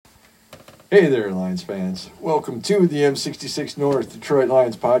Hey there, Lions fans. Welcome to the M66 North Detroit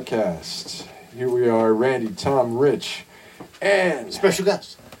Lions podcast. Here we are, Randy, Tom, Rich, and Special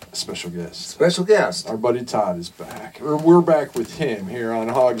guest. Special guest. Our buddy Todd is back. We're back with him here on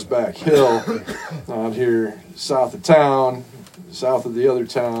Hogs Back Hill, out here south of town, south of the other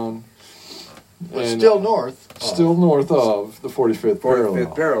town. But still north. Still north of the 45th parallel.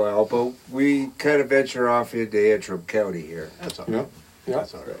 45th parallel, but we kind of venture off into Antrim County here. That's all Yeah. right. Yeah.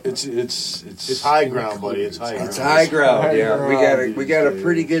 That's all right. It's high ground, buddy. It's high ground. It's high ground, High yeah. ground We got a these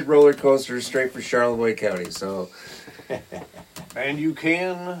pretty days. good roller coaster straight for Charlevoix County, so And you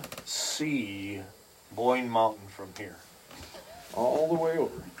can see Boyne Mountain from here. all the way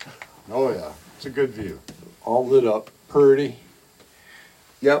over. Oh, yeah. It's a good view. All lit up, pretty.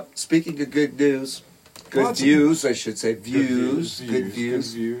 yep. Speaking of good news, good Lots of- views, I should say views, good Good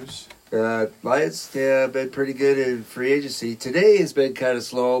views. views. Lions have been pretty good in free agency. Today has been kind of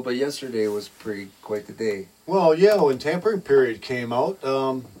slow, but yesterday was quite the day. Well, yeah, when tampering period came out,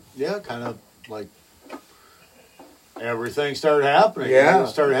 kind of like everything started happening. Yeah. It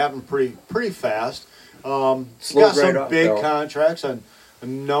started happening pretty fast. Slowed Got some right up, big though. contracts on a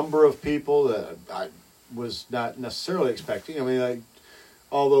number of people that I was not necessarily expecting. I mean,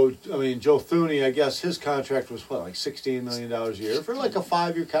 Joe Thuney, I guess his contract was like $16 million a year for like a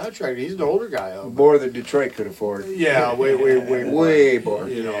 5-year contract. He's an older guy. More than Detroit could afford. Yeah, way more. Way more.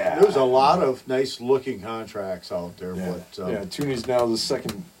 You know, Yeah. there was a lot of nice looking contracts out there, Yeah, but Tooney's now the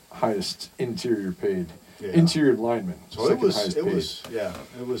second highest interior paid. Yeah. Interior lineman. so second highest paid.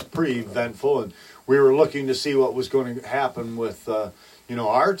 it was pretty eventful, and we were looking to see what was going to happen with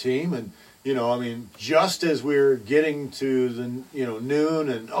our team, and just as we were getting to the noon,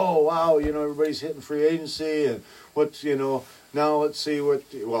 and oh wow, everybody's hitting free agency, and now let's see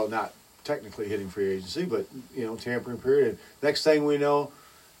not technically hitting free agency, but tampering period. Next thing we know,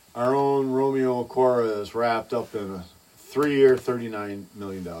 our own Romeo Okwara is wrapped up in a 3-year, $39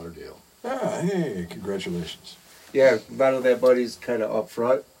 million deal. Ah, hey, congratulations. Yeah, a lot of that money's kind of up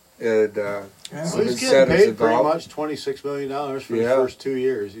front. And Yeah. Well, some he's getting incentives paid pretty involved. much $26 million for the Yeah. first 2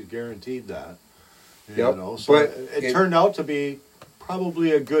 years. He's guaranteed that. Yep. So But it turned out to be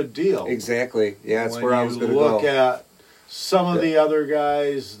probably a good deal. Exactly. Yeah, that's When where I was going to look go. at some of the other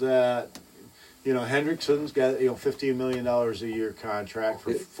guys that, Hendrickson's got $15 million a year contract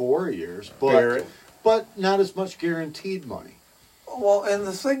for 4 years, Barrett. but not as much guaranteed money. Well, and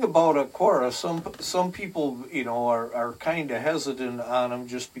the thing about Aquara, some people, are kind of hesitant on him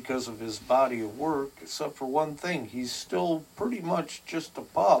just because of his body of work, except for one thing. He's still pretty much just a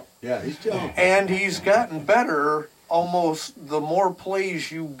pup. Yeah, he's still. And he's gotten better. Almost the more plays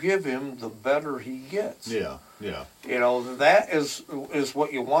you give him, the better he gets. Yeah. That is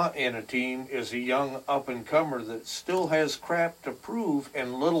what you want in a team, is a young up-and-comer that still has crap to prove,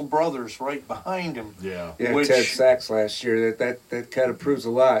 and little brother's right behind him. Yeah. Yeah, Which- 10 sacks last year. That kind of proves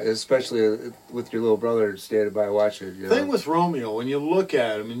a lot, especially with your little brother standing by watching. Thing with Romeo, when you look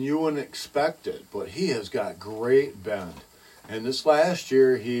at him, and you wouldn't expect it, but he has got great bend. And this last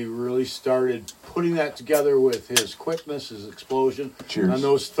year, he really started putting that together with his quickness, his explosion. Cheers. On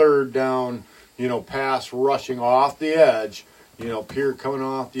those third down, pass rushing off the edge, Pierre coming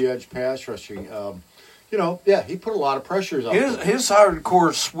off the edge, pass rushing. He put a lot of pressures on him. His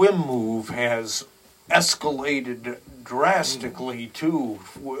hardcore swim move has escalated drastically too,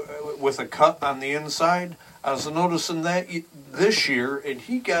 with a cut on the inside. I was noticing that this year, and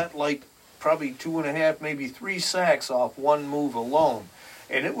he got like probably 2.5, maybe 3 sacks off one move alone,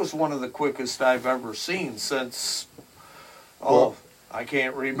 and it was one of the quickest I've ever seen since. I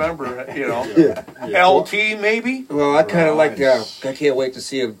can't remember. LT maybe. Well, I kind of like. Nice. I can't wait to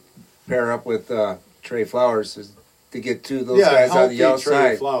see him pair up with Trey Flowers to get two of those Yeah, guys on healthy the outside.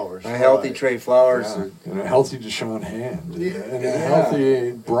 Trey Flowers. A healthy Right. Trey Flowers. Yeah. And a healthy Deshaun Hand. And a Yeah.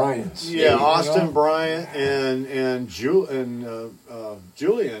 healthy Bryant. Yeah, Austin Bryant and Julian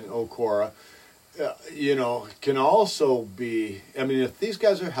Okwara, can also be. I mean, if these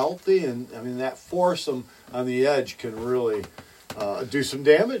guys are healthy, and that foursome on the edge can really do some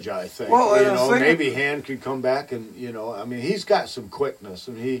damage. I think. Well, and the thing- maybe Hand could come back, and he's got some quickness,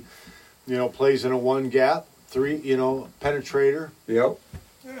 and he, plays in a one gap, 3, penetrator. Yep.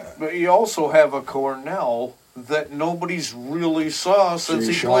 But you also have a Cornell that nobody's really saw since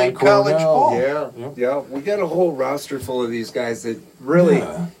he Sean played college Cornell. ball. Yeah, Yep. yeah. We got a whole roster full of these guys that really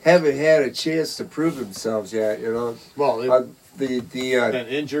Yeah. haven't had a chance to prove themselves yet. Well, The and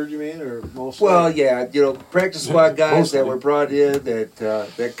injured, you mean, or mostly? well, yeah, practice squad guys Mostly. that were brought in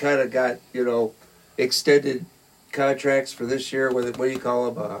that kind of got extended contracts for this year. What do you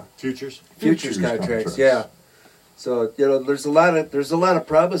call them? futures. Futures contracts. Yeah. So there's a lot of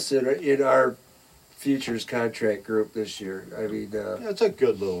promise in our futures contract group this year. I mean, Yeah, it's a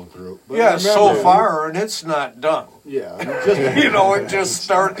good little group. But Yeah, so remember- far, and it's not done. Yeah, I mean, just, It just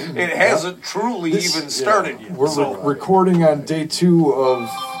started. It hasn't truly even started yet. We're So, recording on day 2 of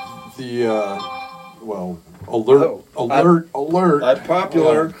the alert. I'm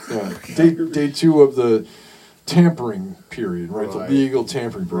popular. Yeah, day 2 of the tampering period, right? Right. The legal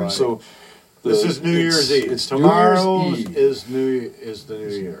tampering period. Right. So this is New Year's Eve. It's Tomorrow New Year's Eve. is the New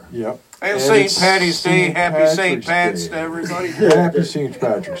Year. Yep. and And St. it's Patty's Day, St. happy St. Patrick's Pat's Day. to everybody. Happy St.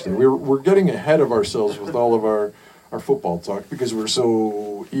 Patrick's Day. We're getting ahead of ourselves with all of our football talk because we're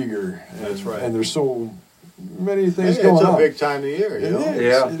so eager. And, That's right. And there's so many Hey, things it's going a on. big time of year, you It know. is.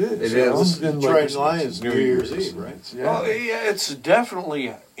 Yeah, It is. it you know? is. And Detroit Lions, New Year's Eve, right? Yeah. Well, yeah, it's definitely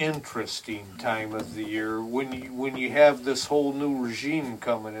an interesting time of the year when you have this whole new regime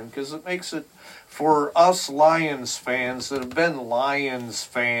coming in, because it makes it for us Lions fans that have been Lions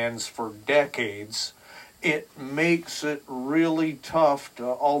fans for decades. It makes it really tough to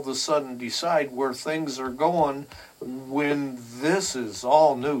all of a sudden decide where things are going when this is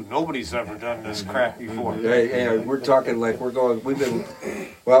all new. Nobody's ever done this crap before. Hey, we're talking like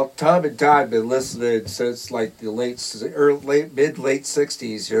Tom and Todd been listening since like the late mid-late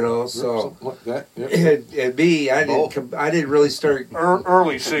 60s, So, Something like that. Yep. and me, I didn't really start.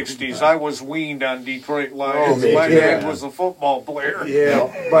 Early 60s, I was weaned on Detroit Lions. Oh, My yeah. dad was a football player.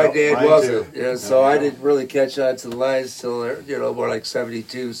 Yeah, my dad mine wasn't. too. Yeah, so I didn't really catch on to the Lions till more like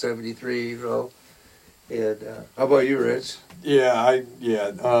 72, 73. And how about you, Rich? I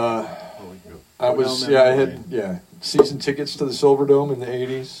was Down I memory had lane. season tickets to the Silverdome in the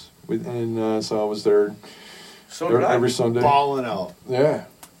 '80s, and so I was there So did I. every Sunday. Balling out. Yeah,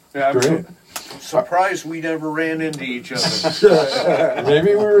 Yeah, I'm great. surprised we never ran into each other. Maybe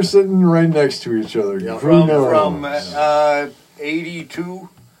we were sitting right next to each other. Yeah. Who knows? From 82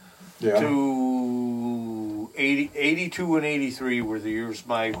 yeah. to 82 and 83 were the years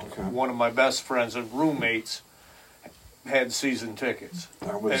one of my best friends and roommates had season tickets.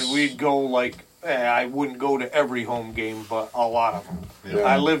 That was, And we'd go I wouldn't go to every home game, but a lot of them. Yeah.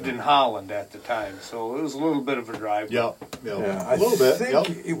 I lived in Holland at the time, so it was a little bit of a drive. Yep. yeah, A little bit. think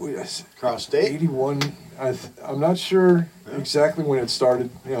Yep. it was Cross state. 81. I'm not sure exactly when it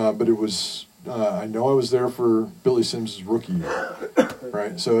started, but it was. I know I was there for Billy Sims' rookie year,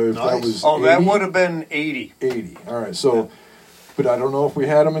 right? So if that Nice. was Oh, that 80, would have been 80. 80. All right, so, but I don't know if we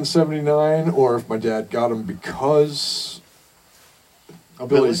had him in '79 or if my dad got him because Oh,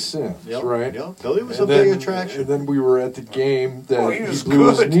 Billy Sims, Yep. right? Yep. Billy was And a big then- attraction. And then we were at the game that Oh, he he was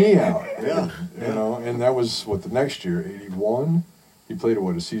blew good. his knee out. Yeah. You know, and that was the next year, '81. He played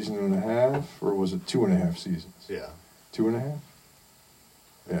a season and a half, or was it 2.5 seasons? Yeah. 2.5.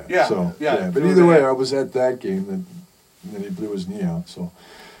 Yeah. Yeah, So yeah, but 2.5. either way, I was at that game. And then he blew his knee out. So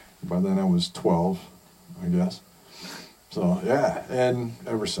by then I was 12, I guess. So yeah, and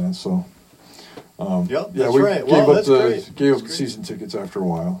ever since. So. Yep, yeah, that's we right. gave Well, up that's the great. gave That's up great. season tickets after a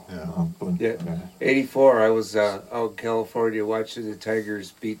while. Yeah. But, Yeah. 84, I was out in California watching the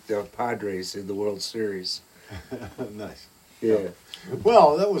Tigers beat the Padres in the World Series. Nice. Yeah.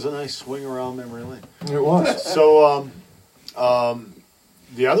 Well, that was a nice swing around memory lane. It was. So,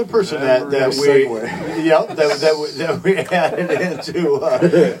 the other person that Nice we, segue. yeah, that we added into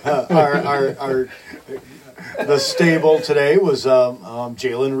our the stable today was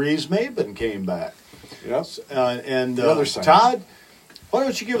Jalen Reeves-Maben came back, Yes. and The other side. Todd, why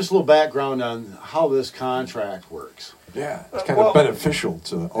don't you give us a little background on how this contract works? Yeah, it's kind Well, of beneficial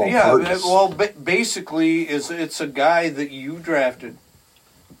to all Yeah, parties. basically, it's a guy that you drafted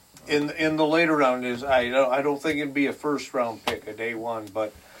in the later round. I don't think it'd be a first round pick, a day one,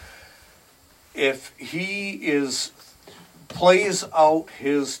 but if he plays out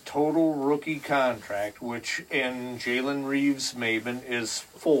his total rookie contract, which in Jalen Reeves-Maben is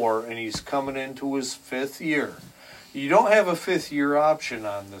 4, and he's coming into his 5th year. You don't have a 5th-year option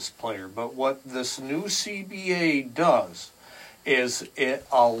on this player, but what this new CBA does is it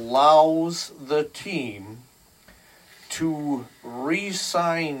allows the team to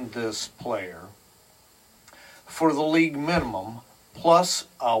re-sign this player for the league minimum plus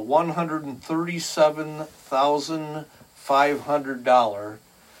a $137,500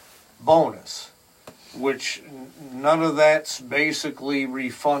 bonus, which none of that's basically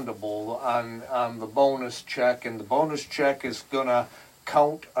refundable on the bonus check, and the bonus check is going to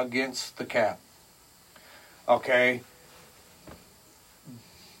count against the cap. Okay?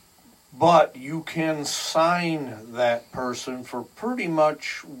 But you can sign that person for pretty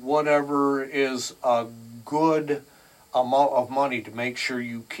much whatever is a good amount of money to make sure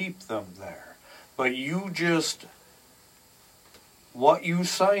you keep them there. But you just what you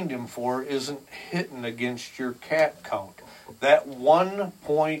signed him for isn't hitting against your cap count. That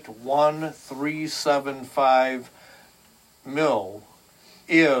 1.1375 mil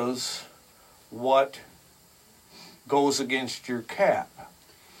is what goes against your cap.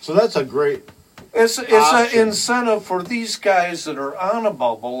 So that's a great. It's an option. incentive for these guys that are on a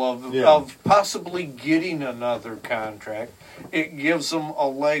bubble of Yeah. of possibly getting another contract. It gives them a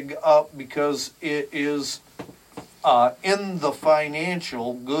leg up because it is in the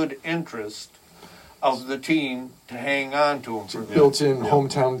financial good interest of the team to hang on to them for that. Built-in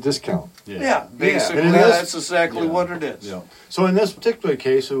hometown discount. Yeah, basically And in this- that's exactly yeah. what it is. Yeah. So in this particular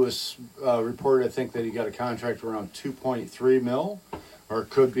case, it was reported, I think, that he got a contract around 2.3 mil, or it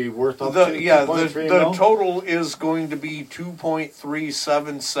could be worth up to The 2.3 mil. total is going to be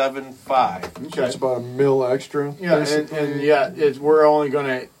 2.3775. Okay. It's about a mil extra. Yeah, basically. and yet we're only going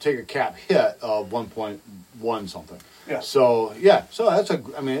to take a cap hit of 1.1 something. Yeah. So that's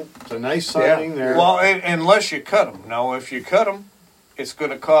it's a nice signing there. Well, unless you cut them. Now, if you cut them, it's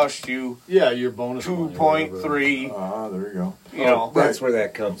going to cost you yeah, your bonus money or whatever. 2.3. There you go. You know, That's where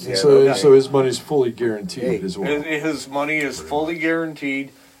that comes in. So, Okay. so his money's fully guaranteed Hey. as well. his money is fully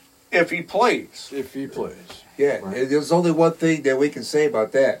guaranteed if he plays. If he plays. Yeah, Right. and there's only one thing that we can say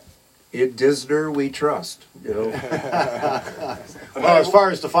about that. In Disner, we trust. You know, Well, as far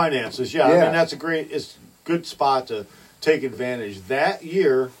as the finances, I Yeah. mean it's a good spot to take advantage. That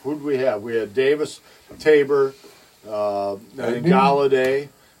year, who did we have? We had Davis, Tabor, Agnew. Galladay,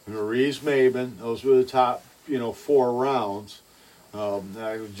 Maurice Maben. Those were the top, 4 rounds.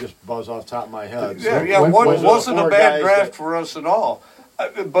 I would just buzz off the top of my head. when- Wasn't a four bad guys draft that- for us at all.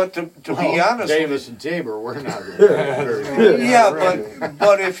 But to be honest Davis with and Tabor, we're not very you, good. yeah,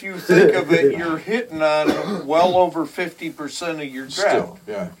 but if you think of it, you're hitting on well over 50% of your draft. Still,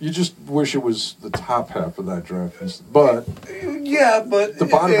 yeah. You just wish it was the top half of that draft. But Yeah, but the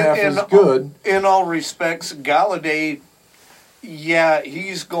bottom half is in- good. In all respects, Galladay,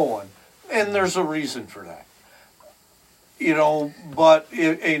 he's going, and there's a reason for that. But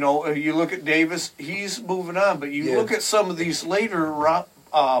you look at Davis, he's moving on. But you Yeah. look at some of these later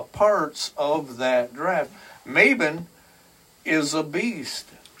parts of that draft. Maben is a beast,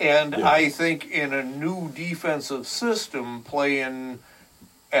 and Yeah. I think in a new defensive system playing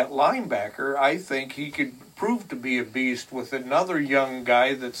at linebacker, I think he could prove to be a beast with another young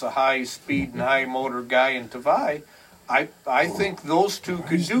guy that's a high speed and high motor guy in Tavai. I think those two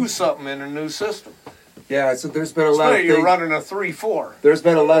could do something in a new system. yeah. So there's been a lot of You're things. running a 3-4. There's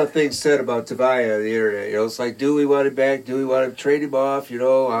been a lot of things said about Tavai on the internet. It's like, do we want him back? Do we want to trade him off?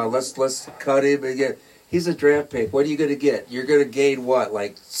 Let's cut him and get. He's a draft pick. What are you going to get? You're going to gain what,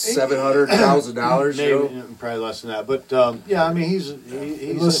 like $700,000? Maybe probably less than that. But he's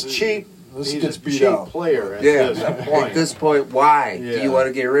Unless- a cheap. unless he He's gets a beat cheap out. player at Yeah. this point. At this point, why do Yeah. you want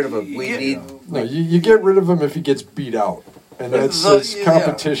to get rid of him? We Yeah. need. No, you get rid of him if he gets beat out. And that's it's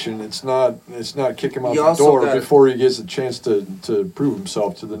competition. It's not kick him out You the also door gotta- before he gets a chance to prove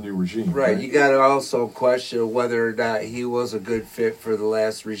himself to the new regime. Right, you got to also question whether or not he was a good fit for the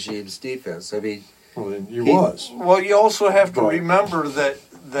last regime's defense. I mean, Well, then he was. Well, you also have to But- remember that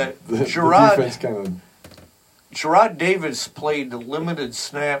The Gerard defense kind of. Gerard Davis played limited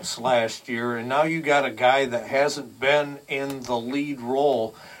snaps last year, and now you got a guy that hasn't been in the lead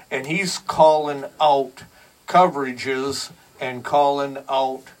role, and he's calling out coverages and calling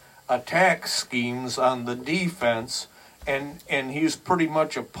out attack schemes on the defense, and he's pretty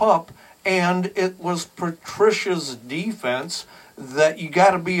much a pup. And it was Patricia's defense that you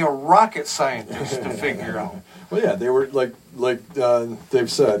got to be a rocket scientist to figure out. Well, yeah, they were like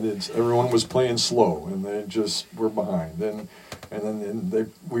they've said. Everyone was playing slow, and they just were behind. And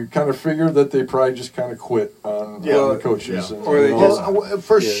we kind of figured that they probably just kind of quit on the coaches. Yeah. And, Or they and all just- that.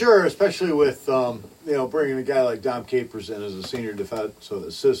 For Yeah. sure, especially with bringing a guy like Dom Capers in as a senior defensive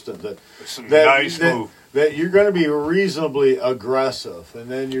assistant, It's a nice move. That you're going to be reasonably aggressive, and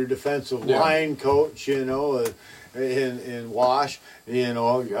then your defensive Yeah. line coach, in Wash,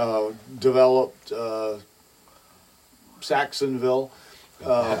 developed Saxonville,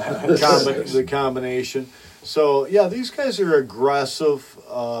 the combination. So these guys are aggressive,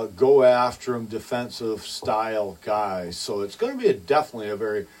 go after them, defensive style guys. So it's going to be definitely a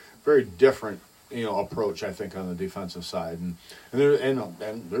very, very different approach, I think, on the defensive side, and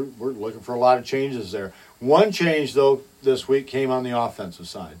we're looking for a lot of changes there. One change though this week came on the offensive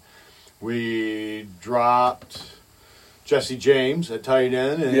side. We dropped Jesse James at tight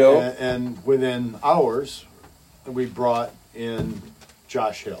end, and within hours we brought in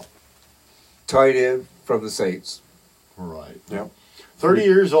Josh Hill. tight end from the Saints. Right. Yep. 30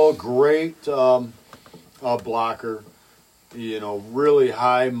 years old, great blocker. really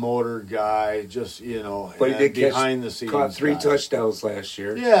high motor guy, just, But he did behind the scenes. Caught 3 guy. touchdowns last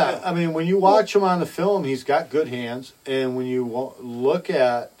year. Yeah, I mean, when you watch him on the film, he's got good hands, and when you look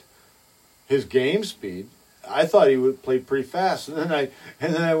at his game speed, I thought he would play pretty fast. And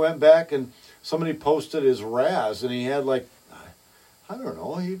then I went back and somebody posted his RAS, and he had I don't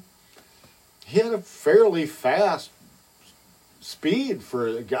know, he had a fairly fast speed for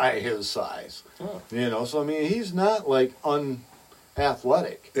a guy his size. Oh. So I mean, he's not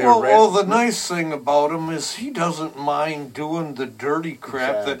unathletic. Well, the nice thing about him is he doesn't mind doing the dirty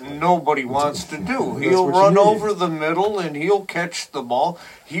crap Exactly. that nobody wants to do. That's He'll what you run need. over the middle and he'll catch the ball.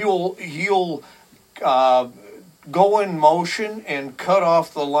 He'll go in motion and cut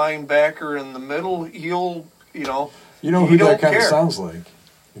off the linebacker in the middle. He'll You know he who don't that kind of care. sounds like?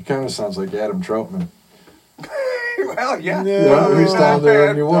 It kind of sounds like Adam Troutman. Well, yeah. Yeah, he's down there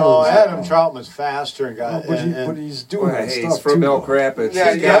in New No, Orleans. Adam Troutman's faster and got. But he's doing Well, that hey, stuff he's from too, Elk though. Rapids.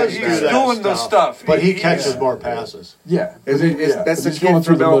 Yeah, He yeah, does he's do that doing the stuff. but he He- catches yeah. more passes. Yeah, Is but it- is- yeah, that's but the he's kid going from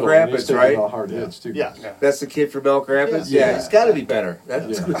through the Elk middle, and Rapids, he's taking right? the hard hits too. Yeah. Yeah. That's the kid from Elk Rapids? Yeah. Yeah, he's got to be better.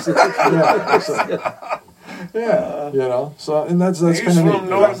 That's Yeah, So and that's He's kind of from neat.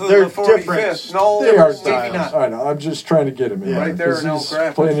 north of They're the 45th. different. No, They are maybe styles. not. I know. I'm just trying to get him in. Yeah. Right there because in Elk he's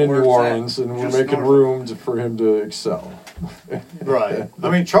Rapids, playing in where New it's at. Orleans, and we're Just making north. room for him to excel. Right. I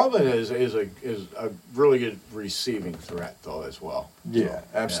mean, Troutman is a really good receiving threat though as well. Yeah,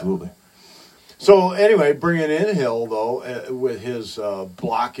 absolutely. So anyway, bringing in Hill though with his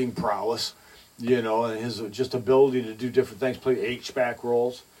blocking prowess, and his just ability to do different things, play H-back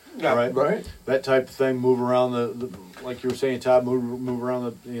roles, Yeah. Right. that type of thing, move around the like you were saying, Todd, move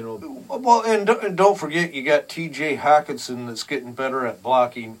around the Well, and don't forget, you got T.J. Hawkinson that's getting better at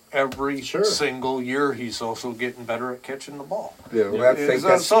blocking every Sure. single year. He's also getting better at catching the ball. Yeah, well, I think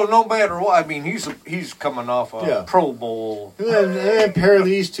that's So no matter what, I mean, he's coming off a Yeah. Pro Bowl. And then pair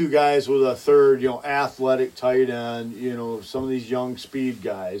these two guys with a third, athletic tight end, some of these young speed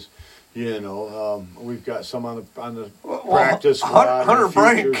guys. We've got some on the practice squad. Hunter and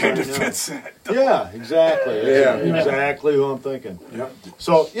Bryant futures kind right of now. fits that. Yeah, exactly. Yeah. Exactly who I'm thinking. Yep.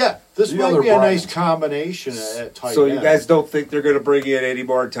 So, yeah, this The might other be a nice Bryant. combination at tight So end. you guys don't think they're going to bring in any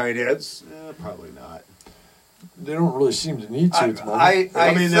more tight ends? Probably not. They don't really seem to need to at the moment.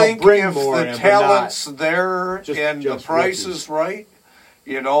 I mean, they'll think bring if more the in, but talent's there just- and the just price rookies. is right,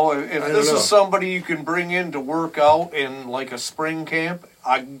 if I this don't know. is somebody you can bring in to work out in like a spring camp,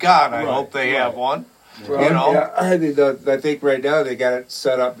 I hope they have one. Well, You know? yeah, I mean, I think right now they got it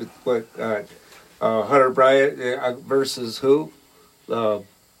set up with Hunter Bryant versus who?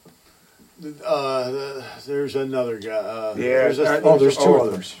 There's another guy. Yeah. There's two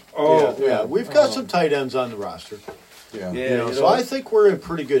others. Yeah. We've got some tight ends on the roster. Yeah. Yeah. So I think we're in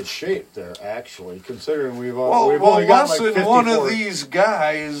pretty good shape there, actually, considering we've Well, only got like Wesson, 54. one of these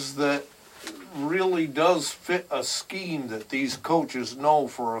guys that really does fit a scheme that these coaches know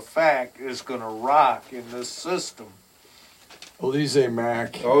for a fact is going to rock in this system. Elise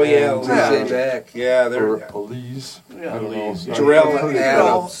Mack. Oh yeah, and, Elise back. Yeah, or they're Elise. Yeah. I don't know. Elise. Jarrell You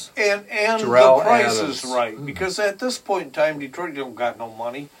Adams. know, and Jarrell the price Adams. is right because at this point in time, Detroit don't got no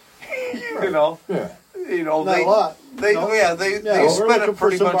money. you know, Yeah. Not they a lot. they No. they we're spend looking it for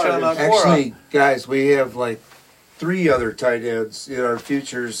pretty some much on bargains. Agora. actually, guys. We have like 3 other tight ends in our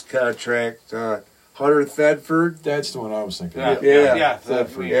futures contract. Hunter Thedford, That's the one I was thinking. Yeah, of. yeah,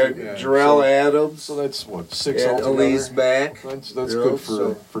 Thedford. yeah. and Yeah. Jarrell Adams, So that's what, 6 and altogether. Elise Mack. That's You know, good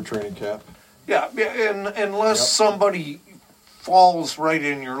so- for training camp. Yeah, and unless Yep. somebody falls right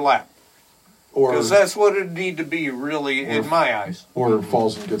in your lap, Or because that's what it need to be, really, in my eyes. or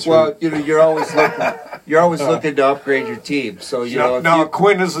falls and gets Well, hurt. you're always looking. You're always looking to upgrade your team. So you know, if Now you,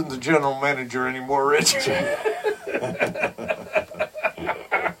 Quinn isn't the general manager anymore, Rich.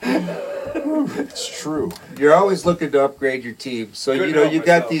 It's true. you're always looking to upgrade your team. So Couldn't you know help you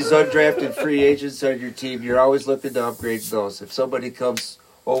got myself. these undrafted free agents on your team. You're always looking to upgrade those. If somebody comes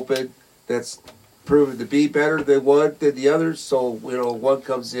open, that's proven to be better than the others. So one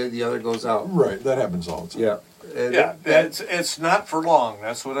comes in, the other goes out. Right. That happens all the time. Yeah. And Yeah, that- it's not for long.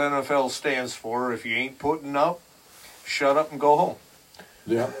 That's what NFL stands for. If you ain't putting up, shut up and go home.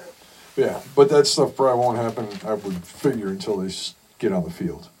 Yeah. Yeah. But that stuff probably won't happen, I would figure, until they get on the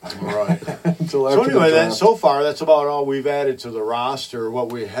field. Right. Until So after the anyway, draft. so far that's about all we've added to the roster.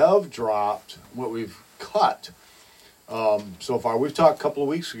 What we have dropped, what we've cut so far. We've talked a couple of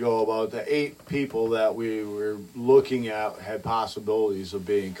weeks ago about the 8 people that we were looking at had possibilities of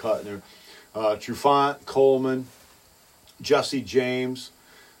being cut. And Trufant, Coleman, Jesse James,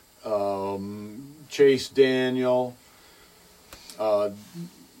 Chase Daniel,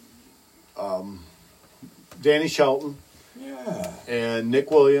 Danny Shelton, Yeah. and Nick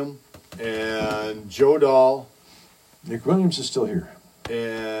William, and Joe Dahl, Nick Williams is still here.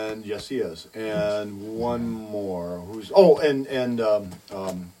 and yes, he is, and one more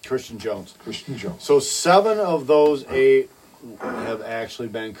Christian Jones. Christian Jones. So 7 of those 8 have actually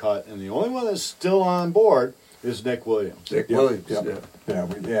been cut, and the only one that's still on board is Nick Williams. Nick Yep, Williams.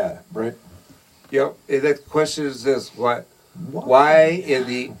 yep. Right. Yep. And the question is this: why in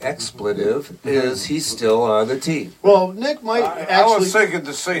the expletive is he still on the team? Well, Nick might I actually. was thinking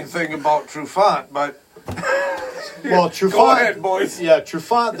the same thing about Trufant, but Well, Trufant. Go ahead, boys. Yeah,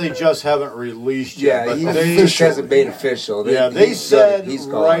 Trufant. They just haven't released yet. Yeah, but he just hasn't made official. They said he's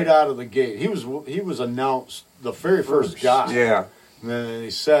gone. right out of the gate. He was announced the very first guy. Yeah. And then they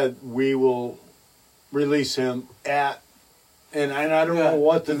said we will release him at. And I don't know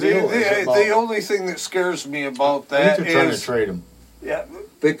what the deal is about. The only thing that scares me about I that think they're trying to is trade him. yeah,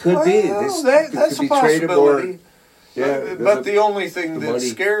 They could be. that's could a be traded possibility. Yeah, But the only thing the that money.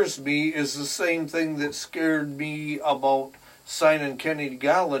 scares me is the same thing that scared me about signing Kenny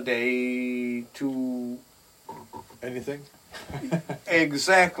Galladay to Anything?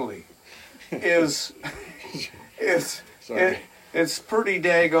 exactly is Sorry. it's pretty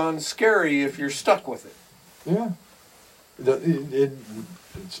daggone scary if you're stuck with it. Yeah.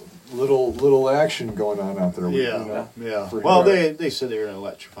 It's little action going on out there. Yeah. for Well, him. they said they were going to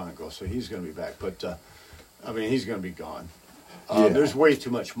let Trufant go, so he's going to be back. But I mean, he's going to be gone. Yeah. There's way too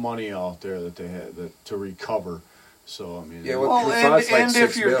much money out there that they had to recover. So I mean, Yeah, Well, Trufant's like and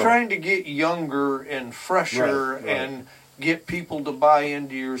if 6 you're mil. trying to get younger and fresher Right. and get people to buy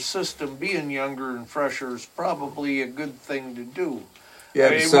into your system, being younger and fresher is probably a good thing to do. Yeah, I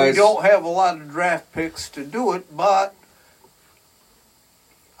mean, we besides, don't have a lot of draft picks to do it, but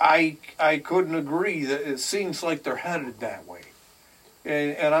I couldn't agree that it seems like they're headed that way,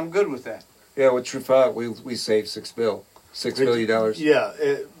 and I'm good with that. yeah, with Trufant, we saved $6 million. Yeah,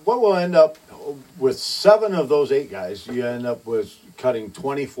 what will end up with 7 of those 8 guys? You end up with cutting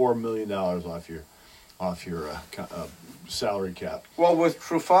 $24 million off your salary cap. Well, with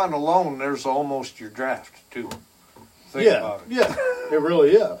Trufant alone, there's almost your draft too. Think Yeah, about it. yeah, it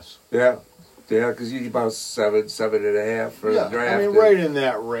really is. Yeah, because you get about 7.5 for the draft. I mean, right in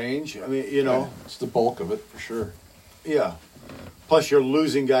that range. I mean, you know, It's the bulk of it for sure. yeah. Plus, you're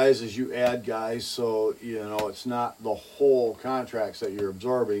losing guys as you add guys, so you know it's not the whole contracts that you're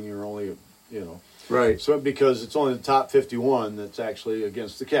absorbing. You're only, you know, Right. so because it's only the top 51 that's actually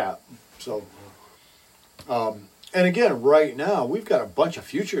against the cap. So, and again, right now we've got a bunch of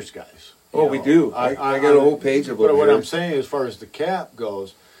futures guys. Oh, we do. I got a whole page of them. But what here. I'm saying, as far as the cap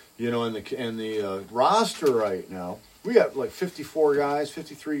goes, you know, in the roster right now, we got like 54 guys,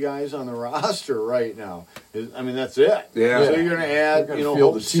 53 guys on the roster right now. I mean, that's it. Yeah. So you're going to add, We're gonna you know,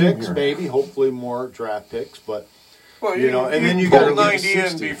 field the team 6 here. maybe, hopefully more draft picks, but Well, You know, and then you pull gotta get 90 in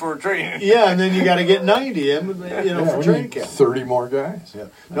 60. before training. yeah, and then you got to get 90 in, you know, Yeah, for we training need camp. 30 more guys. Yeah.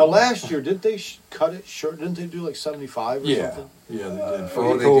 Now, last year, did they cut it short? Didn't they do like 75 or Yeah. something? Yeah, they did.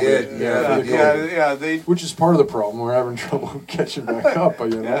 Oh, they COVID. did. Yeah, for they the did. COVID. Yeah, they. Which is part of the problem. We're having trouble catching back up, you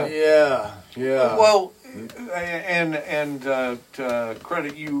know. Yeah. Well, and to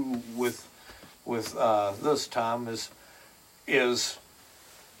credit you with this, Tom, is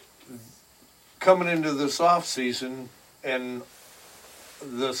coming into this off season and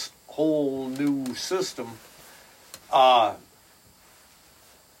this whole new system,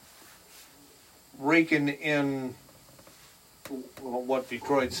 raking in what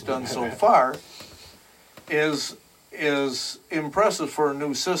Detroit's done so far is impressive for a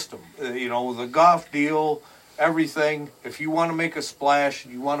new system. You know, the Goff deal, everything. If you want to make a splash,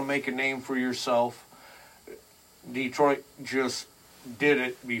 you want to make a name for yourself, Detroit just did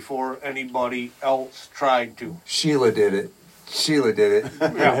it before anybody else tried to. Sheila did it.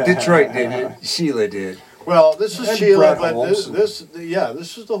 Detroit did it. Sheila did. Well, this is And Sheila, Brett but Holmes. this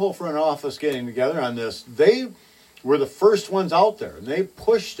is the whole front office getting together on this. They were the first ones out there, and they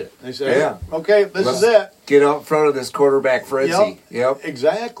pushed it. They said, Yeah. "Okay, this is it." Get out in front of this quarterback frenzy. Yep.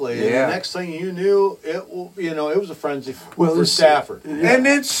 Exactly. And Yeah. the next thing you knew, it was a frenzy Well, for it's- Stafford. And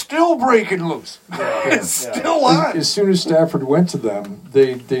it's still breaking loose. It's still on. As soon as Stafford went to them,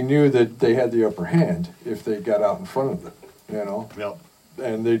 they knew that they had the upper hand if they got out in front of them, you know, Yep.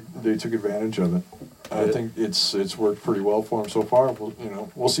 and they took advantage of it. I think it's worked pretty well for them so far.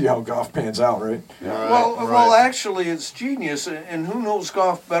 We'll see how Goff pans out, right? Well, actually, it's genius, and who knows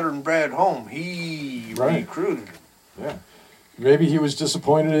Goff better than Brad Holm? He Right. recruited him. Yeah. Maybe he was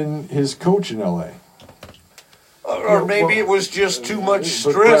disappointed in his coach in L.A. Or maybe it was just too much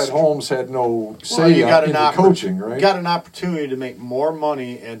But stress. Brad Holmes had no say Well, you got in an the coaching, right? got an opportunity to make more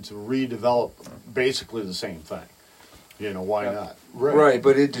money and to redevelop basically the same thing. You know, why not? Right,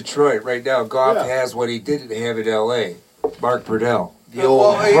 but in Detroit right now, Goff Yeah. has what he didn't have in L.A. Mark Brunell, the Well,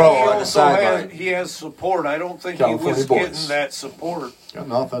 old he pro on the also sideline. he has support. I don't think California he was boys. getting that support Got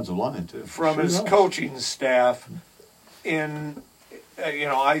an offensive line too. from Sure his does. coaching staff. In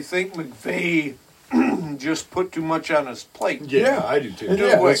I think McVay just put too much on his plate. Yeah, I do too. And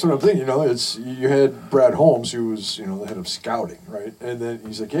yeah, that's what I'm thinking. It's you had Brad Holmes, who was the head of scouting, right? And then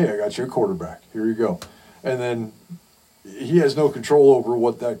he's like, "Hey, I got your quarterback. Here you go." And then he has no control over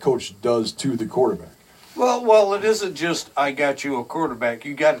what that coach does to the quarterback. Well, it isn't just I got you a quarterback.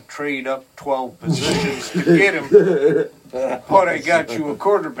 You got to trade up 12 positions to get him. But I got you a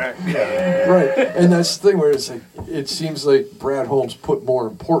quarterback. Right, and that's the thing where it's like it seems like Brad Holmes put more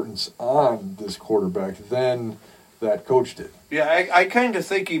importance on this quarterback than that coach did. Yeah, I kind of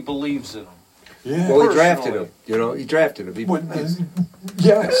think he believes in him. Yeah, Well, he drafted Personally. him. He drafted him.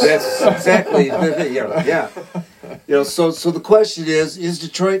 yes, That's exactly the thing. Yeah. So the question is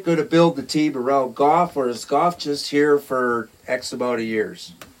Detroit going to build the team around Goff, or is Goff just here for X amount of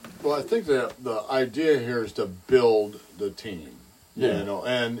years? Well, I think the idea here is to build the team. Yeah. You know,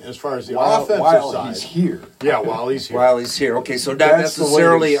 and as far as the while offensive side, he's here. yeah, while he's here. While he's here. Okay, so not That's the way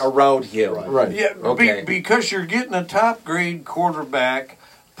necessarily it's- around him. Right. Yeah, Okay. because you're getting a top grade quarterback,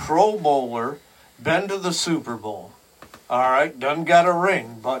 Pro Bowler, been to the Super Bowl. All right, done got a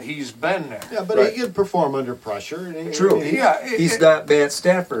ring, but he's been there. Yeah, but Right. he can perform under pressure. And True. Yeah, He's not Matt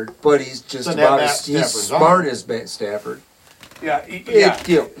Stafford, but he's just Doesn't have about Matt as he's Stafford's smart arm. as Matt Stafford. Yeah,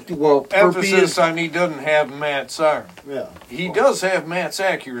 Well, for being, Emphasis on he doesn't have Matt's arm. Yeah, He does have Matt's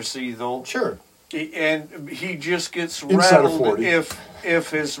accuracy, though. sure. And he just gets Inside of rattled 40. if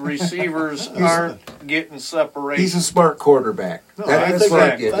his receivers aren't getting separation. he's a smart quarterback. No, That's I think what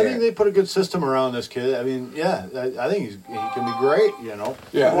I'm I getting think at. they put a good system around this kid. I mean, yeah, I think he can be great. You know,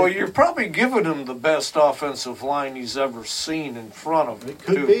 Yeah. Well, you're probably giving him the best offensive line he's ever seen in front of him. it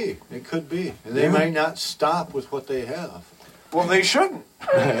could too. be. It could be, and they Yeah. might not stop with what they have. Well, they shouldn't.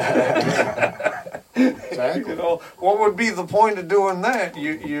 Exactly. What would be the point of doing that?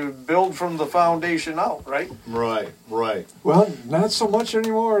 You build from the foundation out, right? Right. Well, not so much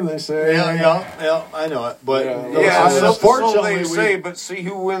anymore. They say. Yeah. I know it, but Yeah, so unfortunately, they say. But see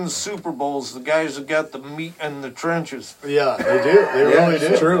who wins Super Bowls? The guys that got the meat in the trenches. yeah, they do. They really do.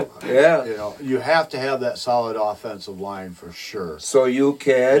 It's true. Yeah. You know, you have to have that solid offensive line for sure. So you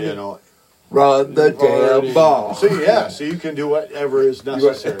can You know, run the Already- damn ball. so so you can do whatever is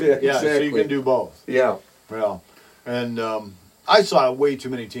necessary. Yeah, so you exactly. can do both. Yeah. Well, and I saw way too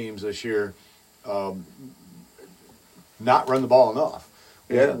many teams this year not run the ball enough.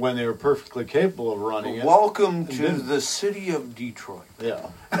 Yeah. When they were perfectly capable of running it. Welcome to then- the city of Detroit. Yeah.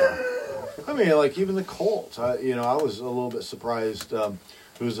 I mean, like even the Colts. I was a little bit surprised. There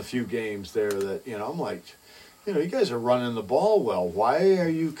was a few games there that I'm like, you guys are running the ball well. Why are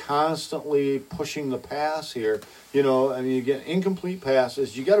you constantly pushing the pass here? I mean, you get incomplete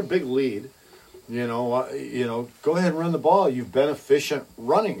passes. You got a big lead. Go ahead and run the ball. You've been efficient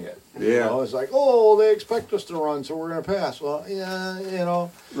running it. Yeah. It's like, oh, they expect us to run, so we're going to pass. Well, yeah,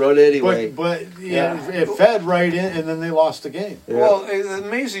 Run anyway. But it fed right in, and then they lost the game. Yeah. Well, the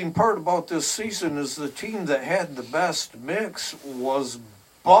amazing part about this season is the team that had the best mix was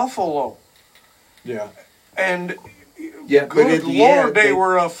Buffalo. Yeah. And Yeah, but good in the Lord, end, they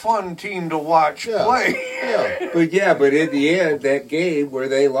were a fun team to watch Yeah. play. Yeah. But in the end, that game where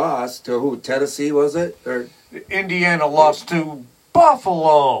they lost to who? Tennessee, was it? Or Indiana lost to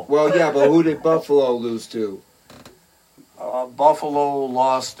Buffalo. well, yeah, but who did Buffalo lose to? Buffalo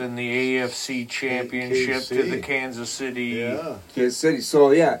lost in the AFC Championship to KC. the Kansas City. Yeah. Kansas City.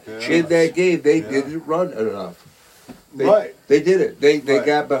 So yeah, in that game they Yeah. didn't run enough. Right. They did it. They Right.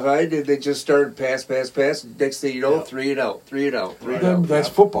 got behind and they just started pass. Next thing you know, Yeah. 3 and out. Then that's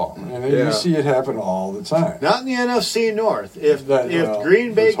football, and then Yeah. you see it happen all the time. Not in the NFC North. If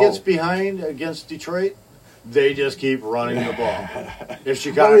Green Bay let's gets hope. behind against Detroit, they just keep running the ball. If But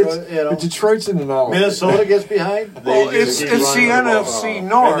Chicago, Detroit's an anomaly. Minnesota gets behind, they Well, just it's keep the running the ball. NFC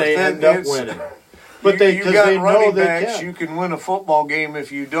North. and they end It's- up winning. But you because got they know running they backs. can. You can win a football game.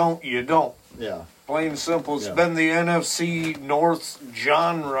 If you don't, you don't. Yeah. Plain and simple. It's Yeah. been the NFC North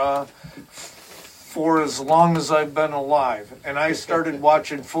genre for as long as I've been alive. And I started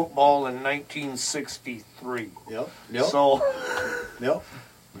watching football in 1963. Yep. So, Yep.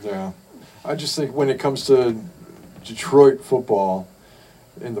 Yeah, I just think when it comes to Detroit football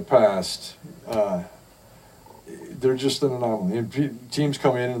in the past, they're just an anomaly. And teams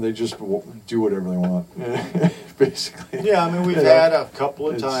come in and they just do whatever they want, basically. Yeah, I mean, we've You know, had a couple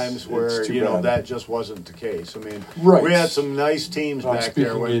of it's- times where, it's too you know, bad. that just wasn't the case. I mean, Right. we had some nice teams I'm back there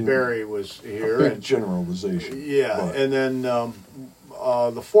speaking when in Barry was here. Big And, generalization. yeah, but- and then the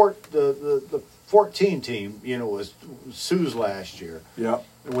 14 team, you know, was Sue's last year yeah,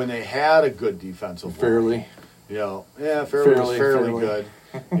 when they had a good defensive line. fairly. You know, yeah, fairly was fairly good,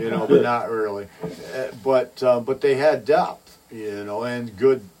 you know, but not really. But they had depth, you know, and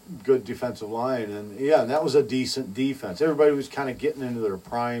good defensive line, and yeah, and that was a decent defense. Everybody was kind of getting into their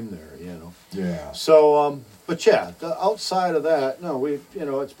prime there, you know. Yeah. So, but yeah, outside of that, no, you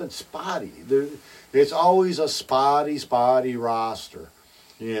know, it's been spotty. It's always a spotty roster,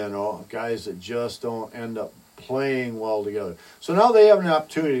 you know, guys that just don't end up playing well together. So now they have an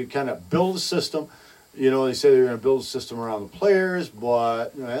opportunity to kind of build a system. You know, they say they're going to build a system around the players,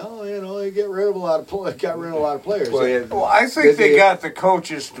 but well, you know, they got rid of a lot of players. Well, yeah, Well, I think they got the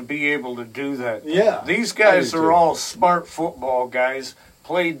coaches to be able to do that. Yeah, These I guys do are too. all smart football guys.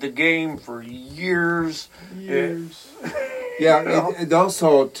 Played the game for years. Yeah, and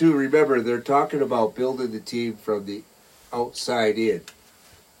also, too, remember, they're talking about building the team from the outside in.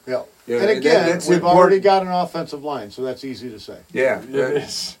 Yeah. Yeah, And again, that's we've important. already got an offensive line, so that's easy to say. Yeah, It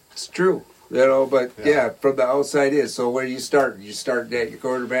is. it's true. You know, but Yeah. yeah, from the outside in. So where you start? You start at your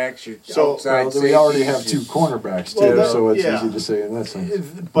quarterbacks, your So- outside Well, we already safeties, have two your- cornerbacks Well, too, that- so it's yeah. easy to say in that sense.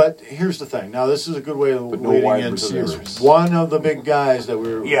 But here's the thing. Now, this is a good way of But no leading wide into receivers. this. One of the big guys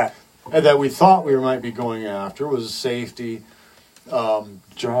that that we thought we might be going after was safety,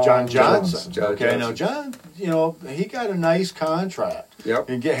 John Johnson. John Okay, now Johnson. John, you know, he got a nice contract. Yep.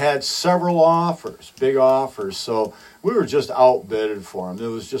 And had several offers, big offers. So we were just outbidded for him. There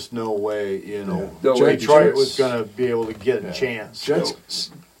was just no way, you know, No way. Detroit Jets- was going to be able to get a chance.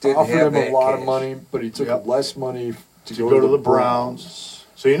 Jets Didn't offered have him a that lot of cash. money, but he took Yep. less money to go to the Browns.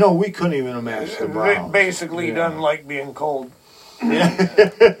 So, you know, we couldn't even match the Browns. Basically, Yeah. doesn't like being cold. Yeah.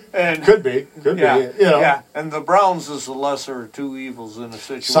 And Could be. yeah, You know. yeah. And the Browns is the lesser of two evils in a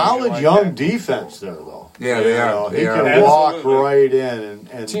situation. Solid like young that. defense there, though. Yeah, they You are. know, They he are. can walk Absolutely. right in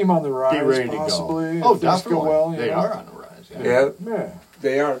and Team on the rise, be ready to possibly. go. Oh, if things definitely. go well. They are on the rise. Yeah, Yeah.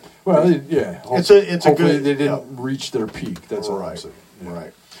 they are. Well, yeah. It's a Hopefully good- they didn't reach their peak. That's all I'm Right. saying.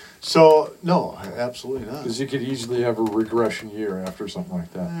 Right. So, no, absolutely not. Because you could easily have a regression year after something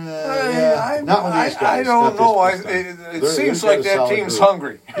like that. I, Not with these guys. I don't Not know. this It They're- seems they've got like a that solid team's group.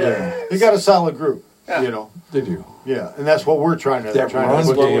 hungry. Yeah, They got a solid group, Yeah. you know. they do. Yeah, and that's what we're trying to That trying run to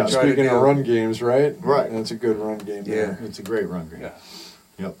put what we're game. together. trying to Speaking do. of run games, right? Right. That's a good run game. Yeah. there. It's a great run game. Yeah.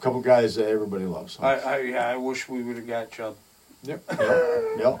 Yep, a couple guys that everybody loves. I wish we would have got Chubb. Yep.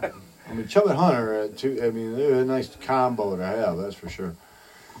 Yep. I mean, Chubb and Hunter, I mean, they're a nice combo to have, that's for sure.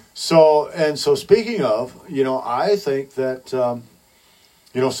 So speaking of, you know, I think that,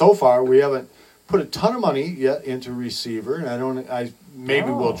 you know, so far we haven't put a ton of money yet into receiver, and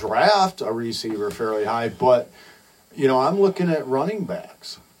maybe we'll draft a receiver fairly high, but, you know, I'm looking at running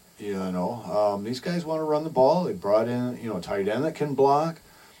backs. You know, these guys want to run the ball. They brought in, you know, a tight end that can block.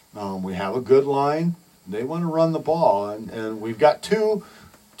 We have a good line. They want to run the ball, and we've got two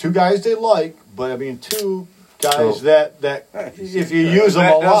guys they like, but I mean two guys So- that if you use them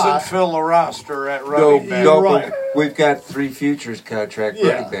That a lot, doesn't fill a roster at No, running back. no, right. but we've got 3 futures contract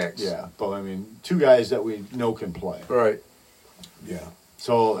running backs. yeah. But I mean, two guys that we know can play. Right. Yeah.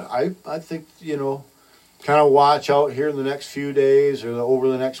 So I think, you know, kind of watch out here in the next few days or over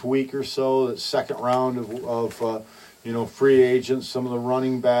the next week or so. The second round of you know, free agents, some of the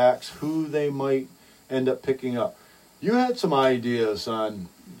running backs, who they might end up picking up. You had some ideas on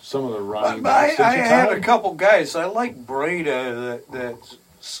some of the running backs. I didn't you, had Todd? a couple guys. I like Breda that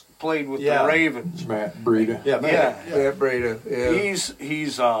played with Yeah. the Ravens. Matt Breida. Yeah, man. Yeah. Yeah, Breda. Yeah.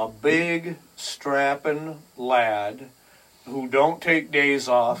 He's a big, strapping lad who don't take days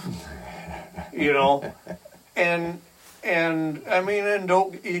off, you know, and I mean, and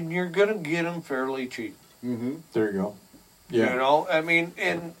you're gonna get him fairly cheap, Mm-hmm. There you go. you Yeah. know. I mean,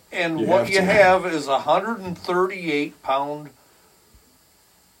 and You what have you to. have is a 138-pound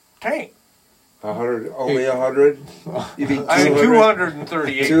tank. 100, only 100. You mean I mean, 200?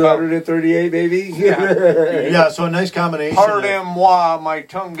 238. 238, maybe. Yeah, so a nice combination. Pardon moi, my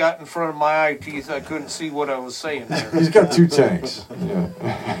tongue got in front of my eye teeth. I couldn't see what I was saying there. He's got 2 tanks. Yeah.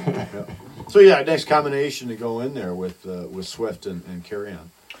 So yeah, a nice combination to go in there with Swift and Carry On.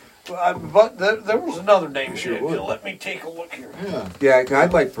 But there was another name. Sure would. Let me take a look here. Yeah. Yeah, I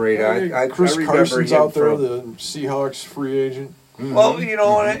like Breda. I Chris remember Carson's him out there, from- the Seahawks free agent. Well, you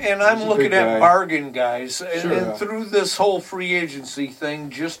know, and I'm He's a looking big at guy. bargain guys, Sure. and through this whole free agency thing,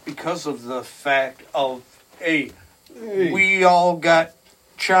 just because of the fact of, hey, we all got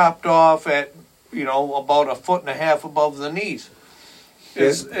chopped off at, about 1.5 feet above the knees.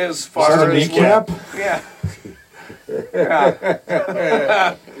 As far that a as kneecap? Yeah.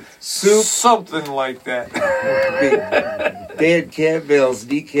 Yeah. Soup. Something like that. Dan Campbell's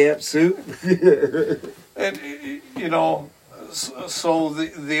kneecap soup. And so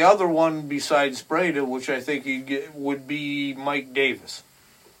the other one besides Breda, which I think he'd get, would be Mike Davis.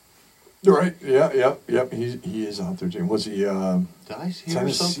 Right. Yeah. He is out there, Jim. Was he? Did I hear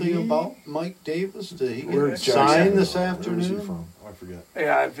Tennessee? something about Mike Davis? Did he Where get Jackson- signed this Where is he afternoon? from? I forget.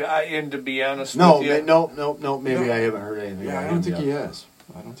 Yeah, and to be honest No, with you, no. Maybe No. I haven't heard anything. Yeah, about I don't him think yet. he has.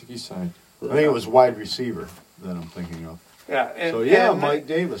 I don't think he's signed. I think it was wide receiver that I'm thinking of. yeah, and, So yeah, and- Mike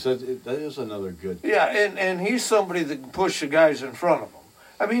Davis. That is another good. Yeah, and he's somebody that can push the guys in front of him.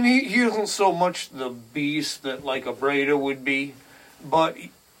 I mean, he isn't so much the beast that like a Breda would be, but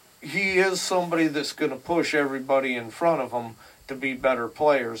he is somebody that's going to push everybody in front of him to be better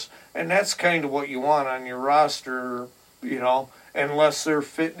players. And that's kind of what you want on your roster, unless they're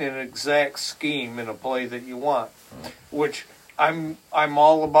fitting an exact scheme in a play that you want, which I'm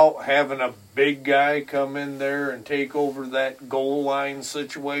all about having a big guy come in there and take over that goal line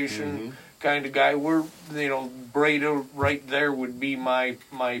situation kind of guy. Where Breda right there would be my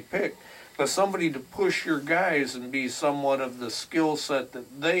pick, but somebody to push your guys and be somewhat of the skill set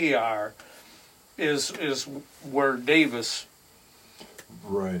that they are is where Davis.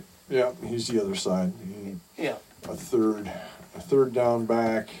 Right. Yeah, he's the other side. Yeah. A third down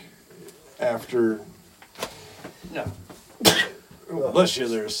back after. Yeah. Bless you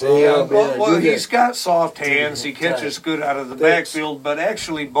there, Yeah, Sam. man. Well, do he's that. got soft hands. He catches good out of the Thanks. backfield, but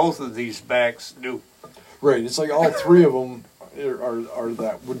actually both of these backs do. Right. It's like all three of them are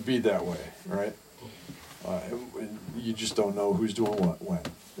that would be that way, right? And you just don't know who's doing what when,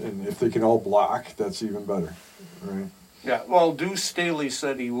 and if they can all block, that's even better, right? Yeah, well, Deuce Staley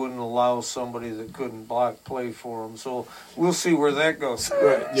said he wouldn't allow somebody that couldn't block play for him, so we'll see where that goes.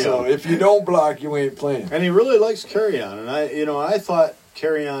 Right. Yeah. So if you don't block, you ain't playing. And he really likes carry-on. And I thought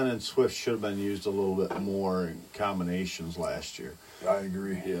carry-on and Swift should have been used a little bit more in combinations last year. I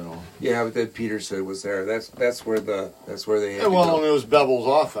agree. Yeah, but then Peterson was there. That's where they had Yeah, well, to and go. it was Bevel's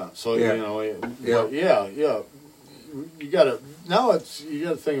offense. So Yeah. yeah. You got to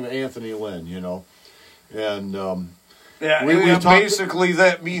think of Anthony Lynn, and Yeah, We talked- basically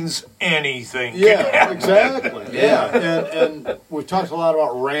that means anything. yeah, exactly. Yeah, and we've talked a lot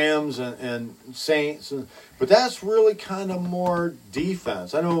about Rams and Saints, but that's really kind of more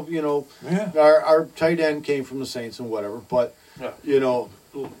defense. I know, Yeah. our tight end came from the Saints and whatever, but Yeah.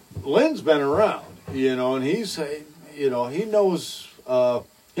 Lynn's been around, and he's he knows.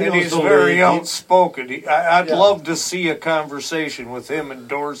 He And knows he's the very league. outspoken. I'd Yeah. love to see a conversation with him and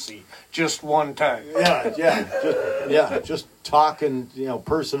Dorsey just one time. Just talking,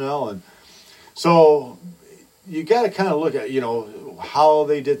 personnel, and so you got to kind of look at, how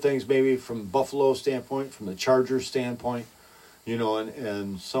they did things, maybe from Buffalo standpoint, from the Chargers standpoint,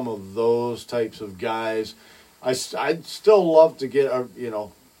 and some of those types of guys. I'd still love to get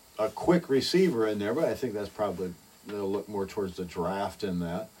a quick receiver in there, but I think that's probably they'll look more towards the draft in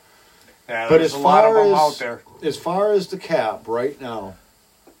that. Yeah, But there's as a lot of far them as- out there. As far as the cap right now,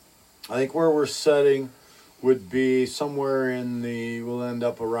 I think where we're setting would be somewhere we'll end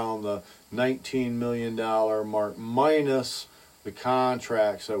up around the $19 million mark, minus the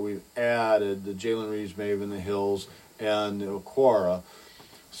contracts that we've added, the Jalen Reeves, Maven, the Hills, and Aquara.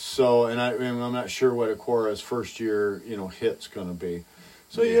 So, and I'm not sure what Aquara's first year, hit's going to be.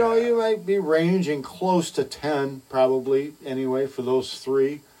 So, you might be ranging close to 10 probably anyway for those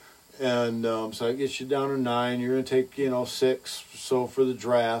three. And so that gets you down to 9. You're going to take, 6 so for the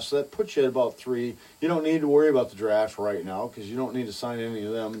draft. So that puts you at about 3. You don't need to worry about the draft right now because you don't need to sign any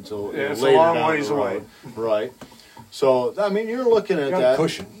of them until It's later a long down ways the road. away. Right. So, I mean, you're looking at Got a that.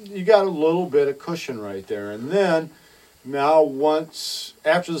 cushion. You got a little bit of cushion right there. And then now once,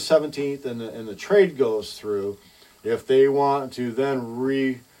 after the 17th and the trade goes through, if they want to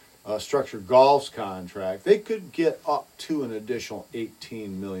then structure Golf's contract, they could get up to an additional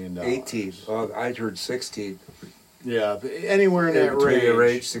 $18 million. 18. Oh, I heard 16. Yeah, but anywhere in that Between the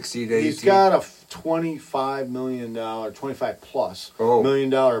range. 16 to 18. He's got a $25 million, 25 plus Oh.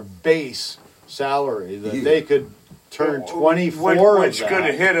 $million base salary that they could turn 24 Which of could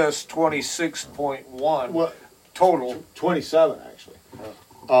that. hit us 26.1 Well, total. 27 actually.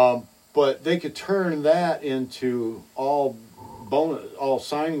 But they could turn that into all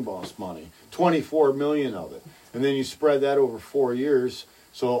signing bonus money, 24 million of it, and then you spread that over 4 years.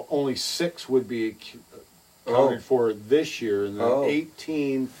 So only 6 would be accounted for this year, and then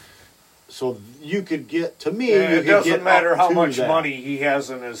 18 So you could get, to me, Yeah, you it could doesn't get matter up how to much that. money he has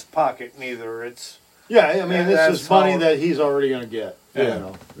in his pocket, neither. It's Yeah, I mean, this that's is money how- that he's already going to get. You Yeah.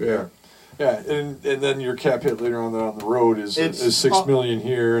 know. Yeah. Yeah, and then your cap hit later on down the road is It's- $6 million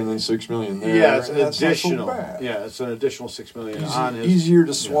here and then $6 million there. Yeah, it's an and that's not so additional. bad. Yeah, it's an additional $6 million on his. Easier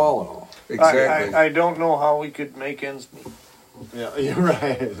to swallow. Exactly. I don't know how he could make ends meet. Yeah, you're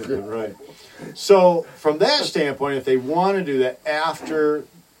right. You're right. So from that standpoint, if they want to do that after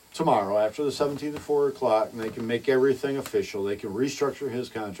tomorrow, after the 17th at 4 o'clock, and they can make everything official, they can restructure his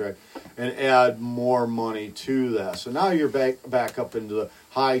contract and add more money to that. So now you're back up into the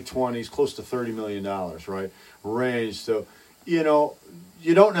high 20s, close to $30 million, right? Range. So, you know,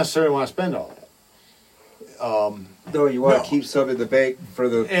 you don't necessarily want to spend all that. No, you want No. to keep some in the bank for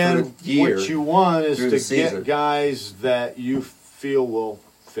the And year. what you want is through to the season. get guys that you feel will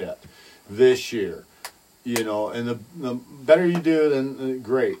fit this year. You know, and the better you do, then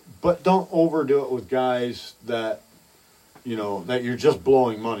great. But don't overdo it with guys that, you know, that you're just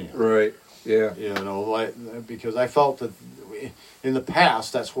blowing money on. Right. Yeah. You know, like, because I felt that in the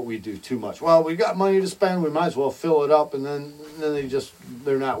past that's what we do too much. Well, we got money to spend, we might as well fill it up, and then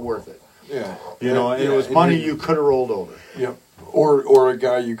they're not worth it. Yeah. You know, and Yeah, it was and money you could have rolled over. Yep. Or a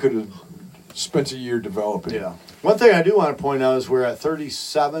guy you could have spent a year developing. Yeah. One thing I do want to point out is we're at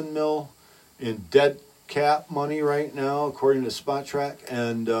 37 mil in dead cap money right now, according to Spot Track,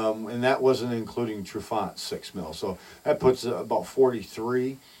 and that wasn't including Truffant's 6 mil. So that puts about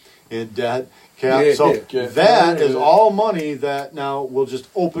 43 in dead cap. Yeah, so yeah. that is all money that now will just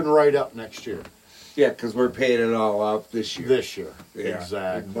open right up next year. Yeah, because we're paying it all off this year. This year, Yeah.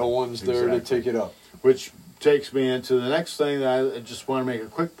 exactly. No one's there to Exactly. take it up. Which takes me into the next thing that I just want to make a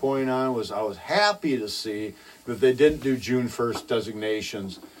quick point on was I was happy to see that they didn't do June 1st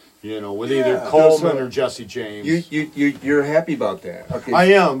designations, you know, with either Yeah, Coleman that's or Jesse James. You're happy about that? Okay. I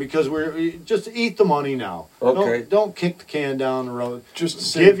am, because we're just eat the money now. Okay. Don't kick the can down the road. Just Give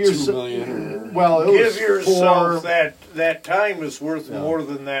save yourself- $2 million. Well, it was Give yourself four- that time is worth Yeah. more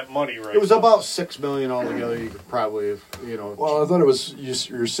than that money right It was now. about $6 million altogether. You could probably have, you know, Well, I thought it was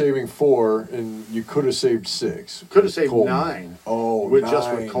you're saving 4, and you could have saved 6. could have saved Coleman. 9. Oh, With 9.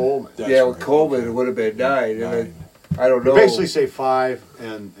 just with Coleman. That's yeah, with right. Coleman, it would have been 9. And 9. I don't know. Basically, say 5,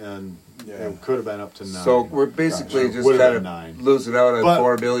 and Yeah. it could have been up to 9. So we're basically Gotcha. just Would've kind been of 9. losing out on But-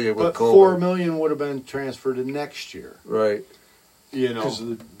 $4 million with but Coleman. $4 million would have been transferred to next year. Right. You know, Because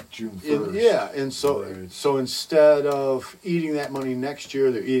of the June 1st. yeah, and so Right. so instead of eating that money next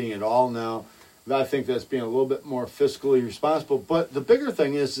year, they're eating it all now. I think that's being a little bit more fiscally responsible. But the bigger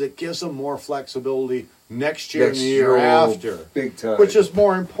thing is it gives them more flexibility next year and the year after, Big time. which is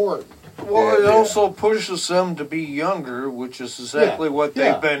more important. Well, it Yeah. also pushes them to be younger, which is exactly Yeah, what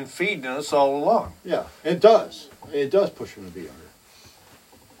yeah. they've been feeding us all along. Yeah, it does. It does push them to be younger.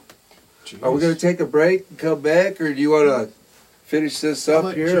 Jeez. Are we going to take a break and come back, or do you want to finish this How up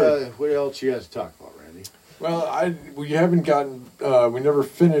much, here? what else you guys talk about, Randy? Well, we haven't gotten. We never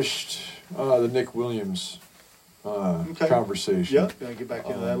finished the Nick Williams Okay. conversation. Yeah, can I get back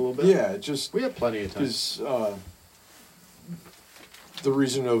into that a little bit? Yeah, just We have plenty of time. is the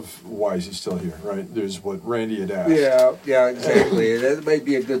reason of why is he still here, right? There's what Randy had asked. Yeah, exactly. That might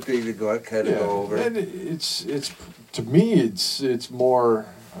be a good thing to kind of go over. And it's to me it's more.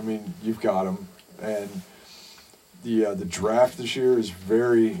 I mean, you've got him, and the draft this year is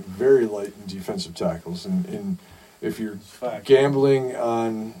very very light in defensive tackles, and if you're Fact. gambling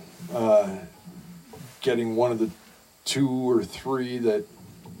on getting one of the 2 or 3 that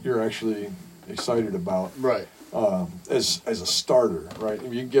you're actually excited about Right. as a starter, right?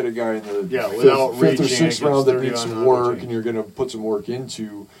 If you get a guy in the Yeah, without fifth or reaching sixth against round that 30 needs on some other work, teams. and you're going to put some work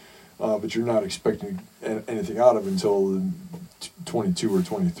into, but you're not expecting anything out of until 22 or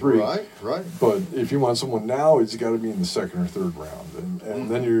 23. Right, right. But if you want someone now, it's got to be in the 2nd or 3rd round, and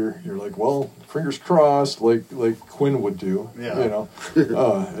Mm-hmm. then you're like, well, fingers crossed, like Quinn would do, Yeah. you know,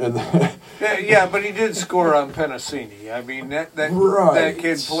 and Yeah, but he did score on Penasini. I mean, that Right.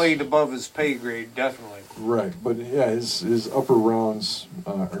 kid played above his pay grade, definitely. right, but yeah, his upper rounds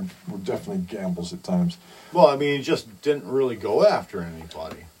were definitely gambles at times. Well, I mean, he just didn't really go after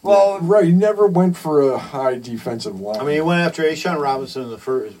anybody. Well, Right, he never went for a high defensive line. I mean, he went after Ashawn Robinson in the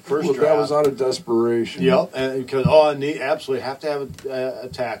first well, draft. that was out of desperation. Yep, and because and he absolutely have to have a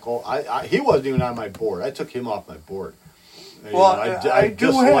tackle. He wasn't even on my board. I took him off my board. You Well, know, I do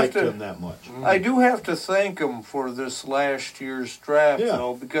have disliked to- him that much. I do have to thank him for this last year's draft, Yeah.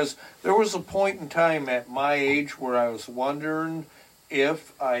 though, because there was a point in time at my age where I was wondering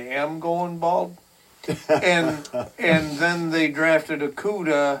if I am going bald. and then they drafted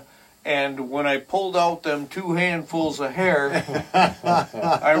Akuda, And when I pulled out them 2 handfuls of hair,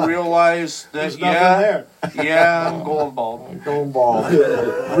 I realized that There's nothing there. I'm going bald. Going bald.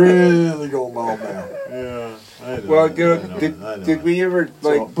 Really going bald now. Yeah. I know, Well, I know. did we ever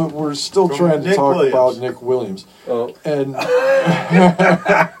like? So, but we're still From trying to Nick talk Williams. about Nick Williams. Oh, And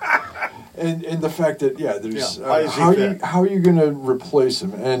and the fact that there's Yeah, why is he fit? how are you going to replace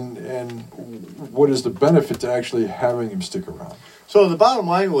him, and what is the benefit to actually having him stick around? So the bottom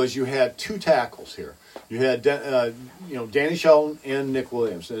line was you had 2 tackles here. You had Danny Shelton and Nick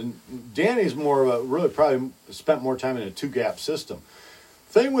Williams, and Danny's more of a really probably spent more time in a 2-gap system.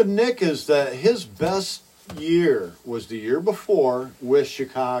 Thing with Nick is that his best year was the year before with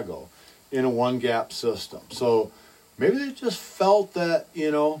Chicago in a 1-gap system. So maybe they just felt that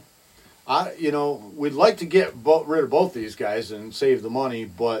we'd like to get rid of both these guys and save the money,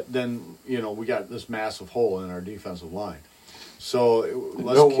 but then we got this massive hole in our defensive line. So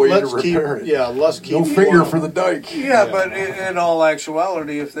let's keep repair it. let's keep No finger for the dike. Yeah, but in all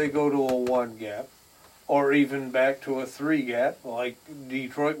actuality, if they go to a 1 gap, or even back to a 3 gap, like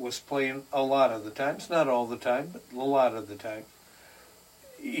Detroit was playing a lot of the times, not all the time, but a lot of the time,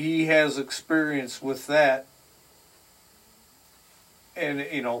 he has experience with that, and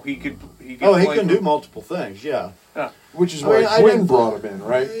he could. He play can do multiple things. Yeah. Which is I mean, why I Quinn didn't- brought him in,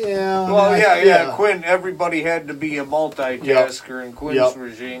 right? Yeah. Well, Quinn. Everybody had to be a multitasker in Quinn's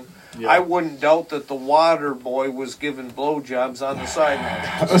regime. Yep. I wouldn't doubt that the water boy was giving blowjobs on the sideline.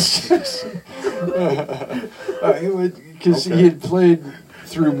 Because he had played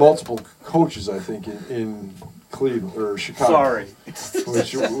through multiple coaches, I think, in Cleveland or Chicago. Sorry.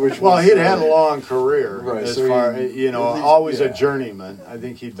 Which Well, was, he'd had a long career, Right, as so far he- at least- always a yeah. journeyman. I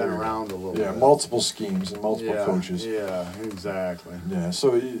think he'd been around a little bit. multiple schemes and multiple Yeah, coaches. Yeah, exactly. Yeah,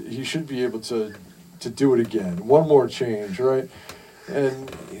 so he should be able to do it again. One more change, right?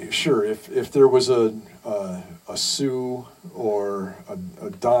 And sure, if there was a Sue or a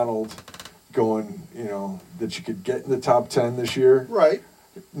Donald going, that you could get in the top 10 this year, Right.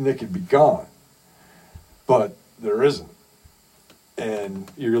 Nick would be gone. But there isn't. And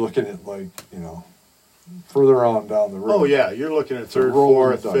you're looking at further on down the road. Oh yeah, you're looking at a third,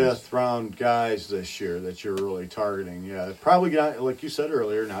 rolling fourth, dice. fifth round guys this year that you're really targeting. Yeah, probably not, like you said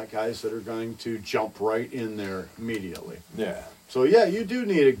earlier, not guys that are going to jump right in there immediately. Yeah. So yeah, you do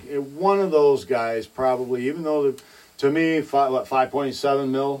need one of those guys probably. Even though to me, 5.7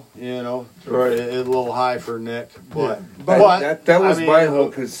 mil, Right. is a little high for Nick. But that was I mean, my whole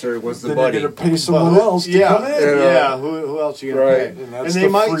concern was the Then money. you're going to pay someone else to come in. Yeah, who else are you going Right. to pay? And that's they the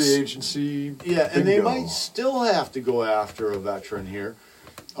might free agency. Yeah, and they bingo. might still have to go after a veteran here,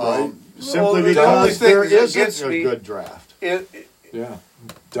 Right. simply Well, the only because thing there that isn't gets a me- good draft. Yeah.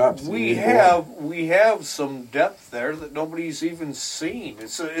 Depth. We have some depth there that nobody's even seen.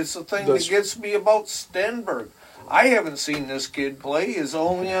 It's a thing That's- that gets me about Stenberg. I haven't seen this kid play. He's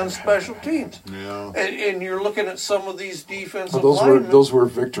only on special teams. Yeah. And you're looking at some of these defensive Well, linemen. those were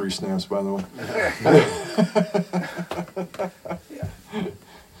victory snaps, by the way.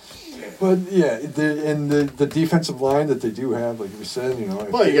 But yeah, the defensive line that they do have, like we said,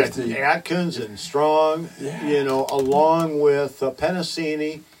 Well, you got if the- Atkins and Strong, Yeah. along with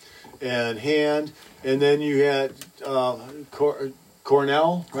Penasini and Hand, and then you had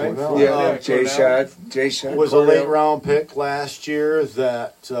Cornell, right? Cornell. Yeah, Cornell. Jay Shot Was a Cornell. late round pick last year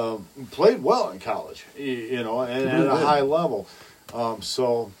that played well in college, and at a high level.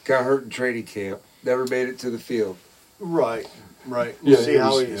 So Got hurt in training camp. Never made it to the field. right. Yeah,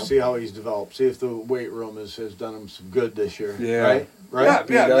 See how he's developed. See if the weight room has done him some good this year. Yeah. Right.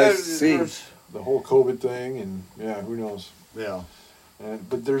 Be nice to see. the whole COVID thing, and who knows? Yeah.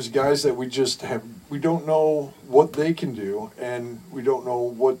 But there's guys that we don't know what they can do, and we don't know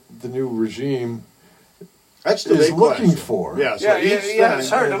what the new regime That's the is big looking question. for. Yeah. So Yeah, each it's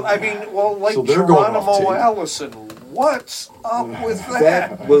hard. thing- I mean, like So they're going off Geronimo tape. Allison. What's up with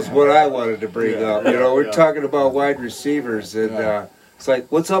that? That was what I wanted to bring Yeah, up. We're yeah. talking about wide receivers, and it's like,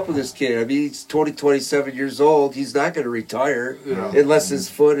 what's up with this kid? I mean, he's 27 years old. He's not going to retire unless his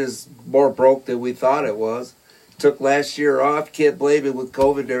foot is more broke than we thought it was. Took last year off. Can't blame him with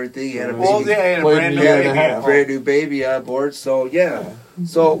COVID and everything. He had a Well, baby, they had a Played brand in new the year and a baby half. at home. brand new baby on board. So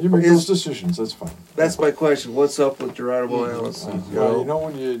so You make those decisions. That's fine. that's my question. What's up with Geronimo Allison?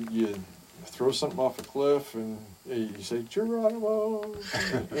 When you throw something off a cliff and you say Geronimo, I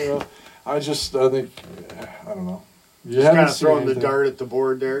think I don't know. You Just haven't kind of seen throwing the anything. dart at the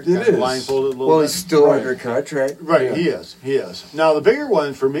board there. It kind of is. blindfolded a little Well, bit. he's still Right. under contract. Right, Yeah. he is. Now the bigger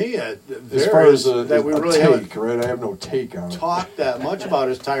one for me As there far is as that we a really take, haven't right? I have no take on it. talked that much about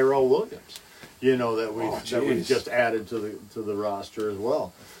is Tyrell Williams. That we've Oh, geez. just added to the roster as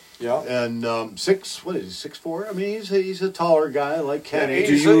well. Yeah. And 6'4"? I mean, he's a taller guy like Kenny.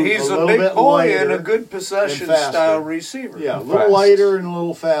 He's a little big bit boy lighter and a good possession and faster. style receiver. Yeah, a little Fast. lighter and a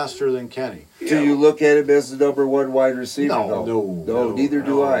little faster than Kenny. Do you look at him as the number one wide receiver? No. No, neither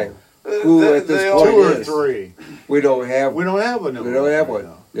do no. I. Who at this point 2 or is? 3. We don't have. We don't have a number. We don't have right one.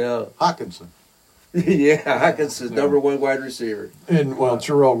 now. Yeah. Hawkinson. Yeah, Hawkinson's number one wide receiver. And well,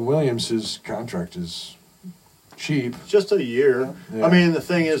 Terrell Williams, his contract is cheap. Just a year. Yeah. I mean, the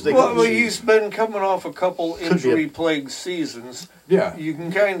thing is, He's been coming off a couple injury-plagued seasons. Yeah. You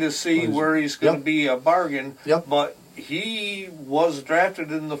can kind of see where he's going to be a bargain. Yep. But he was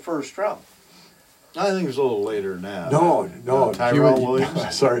drafted in the first round. I think it was a little later than that. No. Tyrell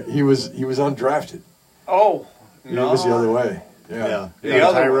Williams. Sorry, he was undrafted. Oh, He no. was the other way. Yeah. The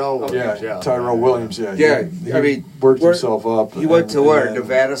other Tyrell one. Williams. Yeah, Tyrell Williams. Yeah, Yeah, he I mean, worked where- himself up. He went to and where? then-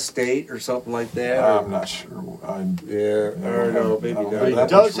 Nevada State or something like that? I'm not sure. Yeah, I don't know. Maybe I don't not. But he that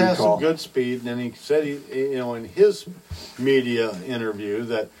does much have recall. some good speed, and then he said in his media interview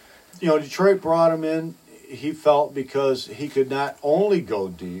that Detroit brought him in. He felt because he could not only go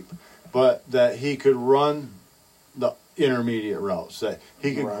deep, but that he could run the intermediate routes, that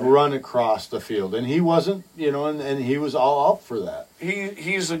he could Right. run across the field, and he wasn't, and he was all up for that.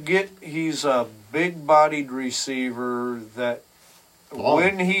 He's a big-bodied receiver that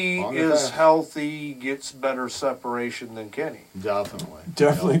when he long and is fast. healthy gets better separation than Kenny.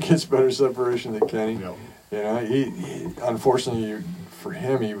 Definitely gets better separation than Kenny. Yep. He unfortunately for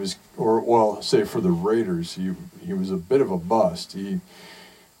him he was, say for the Raiders, he was a bit of a bust.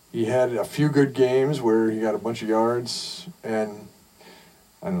 He had a few good games where he got a bunch of yards, and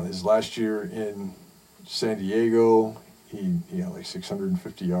I don't know, his last year in San Diego, he got like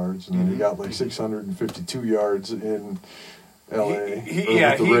 650 yards, and then he got like 652 yards in L.A. He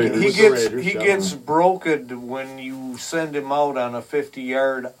gets broken when you send him out on a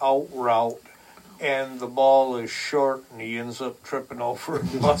 50-yard out route, and the ball is short, and he ends up tripping over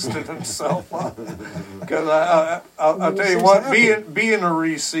and busting himself up. Because I'll tell you what, being a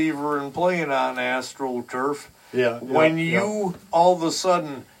receiver and playing on AstroTurf, when you all of a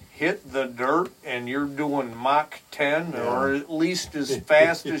sudden hit the dirt and you're doing Mach 10 or at least as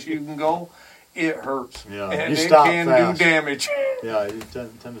fast as you can go, it hurts. Yeah, and you it stop can fast. do damage. Yeah, you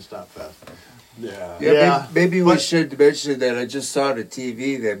tend to stop fast. Yeah. Maybe we should mention that I just saw on the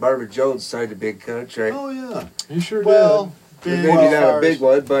TV that Marvin Jones signed a big contract. Oh, yeah. He sure Well, did. Maybe not a big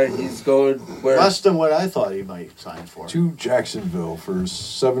one, but he's going where? Less than what I thought he might sign for. To Jacksonville for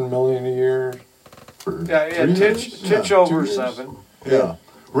 $7 million a year. For 3 years? Titch 2 over years? 7. Yeah.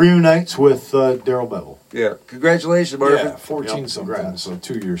 Reunites with Daryl Bevel. Yeah. Congratulations, Marvin. Yeah, 14 something. congrats. So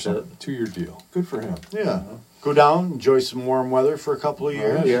 2 years, 2-year deal. Good for him. Yeah. Go down, enjoy some warm weather for a couple of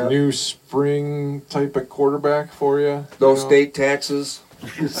years. Yeah. New spring type of quarterback for you. No state taxes.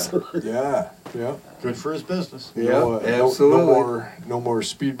 Yeah. Good for his business. Yeah, absolutely. No more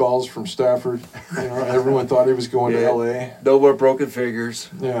speedballs from Stafford. Everyone thought he was going to L.A. No more broken fingers.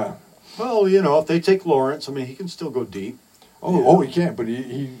 Yeah. Well, if they take Lawrence, I mean, he can still go deep. He can't, but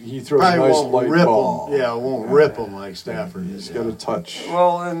he throws Probably a nice won't light rip ball. him. Yeah, it won't rip him like Stafford. He's got a touch.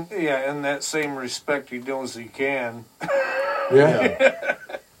 Well, in that same respect, he knows he can. Yeah.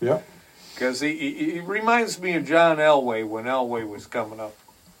 Yep. Because he reminds me of John Elway when Elway was coming up.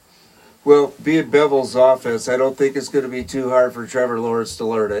 Well, being Bevel's offense, I don't think it's going to be too hard for Trevor Lawrence to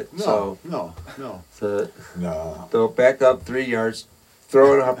learn it. No. No. So back up 3 yards,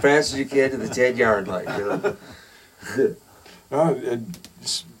 throw it how fast as you can to the 10-yard line.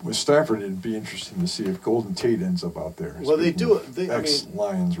 With Stafford, it'd be interesting to see if Golden Tate ends up out there. Well, they do it.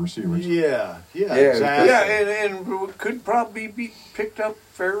 Ex-Lions receivers. Yeah, exactly. Yeah, and could probably be picked up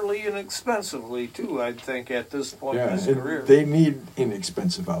fairly inexpensively, too, I think, at this point in his career. They need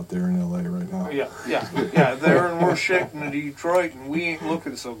inexpensive out there in L.A. right now. Yeah. There and we're shaking to Detroit, and we ain't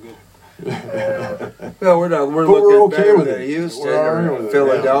looking so good. No, we're not. We're But looking we're okay better with than it. Houston We're all right or with it,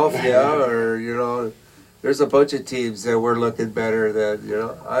 Philadelphia or there's a bunch of teams that we're looking better than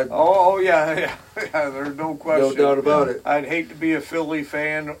Yeah, there's no question. No doubt about it. I'd hate to be a Philly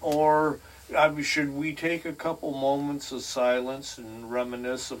fan, or should we take a couple moments of silence and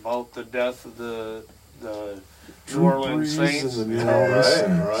reminisce about the death of the New Orleans Saints? And the New Orleans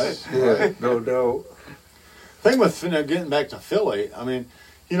Right. Saints. Yeah, no. Thing with getting back to Philly, I mean,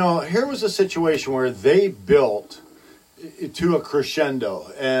 here was a situation where they built to a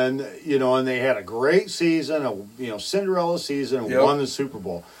crescendo, and and they had a great season, a Cinderella season, and won the Super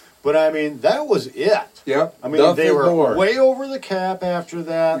Bowl. But I mean, that was it. Yep. I mean, they were way over the cap after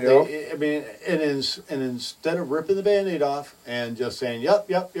that. Yep. And instead of ripping the Band-Aid off and just saying, "Yep,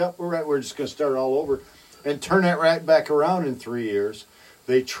 we're right, we're just going to start all over," and turn that right back around in 3 years,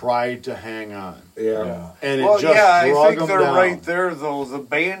 they tried to hang on. Yeah. And it Well, just yeah, I drug think them they're down. right there, though. The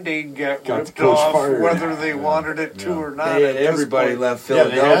Band-Aid got Got the ripped coach off, fired. whether they wanted it to or not. They had at this everybody point. left Yeah, they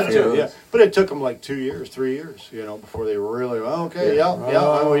had Philadelphia. to, yeah. But it took them like 2 years, 3 years, before they were really,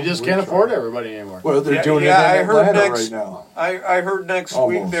 we just can't afford everybody anymore. Well, they're Yeah, doing yeah, it I in heard Atlanta next- right now. I heard next week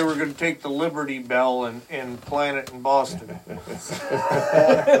Almost. they were going to take the Liberty Bell and plant it in Boston.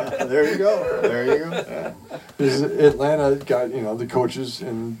 There you go. Is Atlanta got the coaches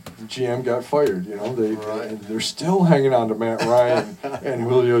and the GM got fired. Right. And they're still hanging on to Matt Ryan and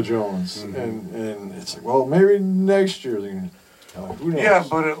Julio Jones, and it's like, well, maybe next year they're gonna. Who knows? Yeah,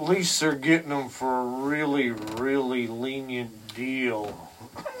 but at least they're getting them for a really, really lenient deal.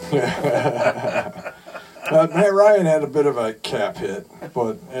 Matt Ryan had a bit of a cap hit,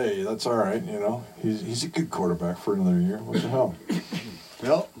 but hey, that's all right. He's a good quarterback for another year. What the hell?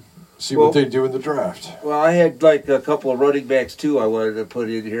 Yep. See Well- what they do in the draft. Well, I had like a couple of running backs too. I wanted to put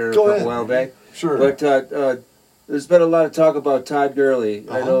in here Go a ahead. while back. Sure. But there's been a lot of talk about Todd Gurley.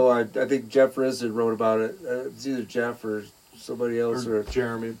 I Uh-huh. know. I think Jeff Risen wrote about it. It's either Jeff or somebody else or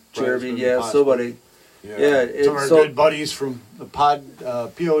Jeremy. Jeremy. Breisman, Yeah, possibly. somebody. Yeah. Some of our so good buddies from the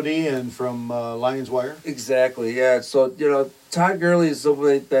POD and from Lions Wire. exactly. Yeah. So Todd Gurley is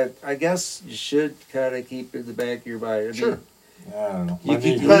somebody that I guess you should kind of keep in the back of your mind. I mean, Sure. I don't know. You My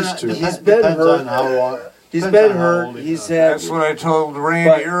knee can- hurts too. he's been Depends hurt. on how long. he's depends been on how hurt. old he He's is. had. That's what I told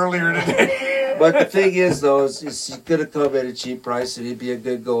Randy But- earlier today. But the thing is, though, is he's going to come at a cheap price, and he'd be a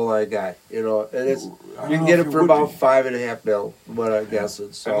good goal line guy. And it's I don't you can know get if him he for would about be. $5.5 million, what I'm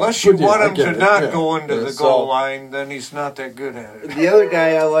guessing. So. Unless you But yeah, want I him get to it, not yeah. go into Yeah, the so- goal line, then he's not that good at it. The other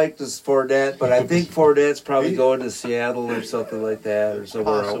guy I liked is Fournette, but I think Fournette's probably going to Seattle or something like that, or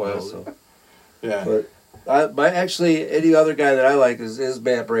somewhere out west. So. Yeah. But actually, any other guy that I like is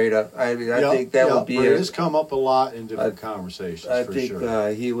Matt Breida. I mean, I think that would be. It has come up a lot in different conversations. I for think sure.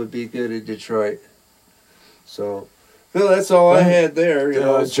 he would be good in Detroit. So, Phil, that's all I had there.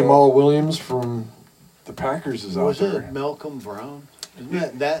 So- Jamal Williams from the Packers is out Was there. it Malcolm Brown?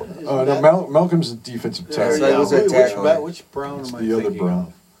 Isn't that? Isn't No, that Malcolm's a defensive yeah, tackle. So it was a tackle. which Brown It's am I the other thinking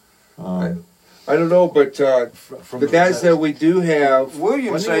Brown. of? I don't know, but From the guys that we do have,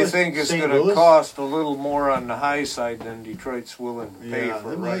 Williams, When he I was think, is St. going to Louis? cost a little more on the high side than Detroit's willing to pay Yeah, for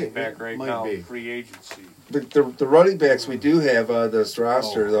a it running might- back it right might now, be. free agency. the running backs we do have on this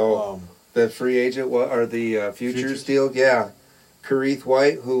roster, though, Um, the free agent or the futures Futures? deal, yeah. Kareth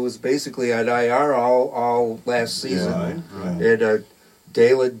White, who was basically on IR all last season, Right. and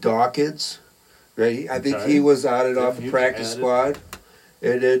Dalen Dawkins, right? I think Okay. he was on and Yeah, off the he was practice added. squad,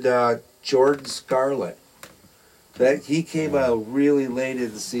 and then Jordan Scarlett. That he came out really late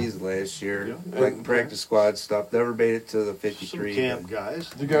in the season last year, Yeah. like practice squad stuff. Never made it to the Some 53. camp guys.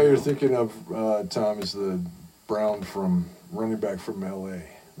 The guy you're thinking of, Tom, is the Brown from running back from L.A.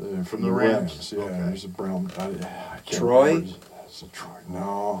 From the Rams. Yeah, Okay. there's a Brown. I can't Troy? remember. Is it Troy?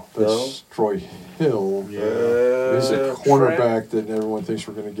 No, that's Troy Hill. Yeah. He's a cornerback that everyone thinks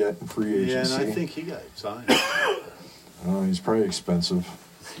we're going to get in free Yeah, and agency. I think he got signed. He's probably expensive.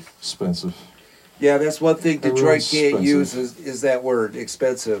 Yeah, that's one thing Detroit Everyone's can't use expensive. is that word,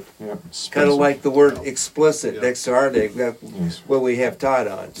 expensive. Yeah, Kind expensive. of like the word explicit Yeah. next to our name. That Yes. what we have Todd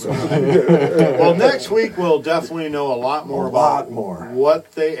on. So Well, next week we'll definitely know a lot more A about lot more.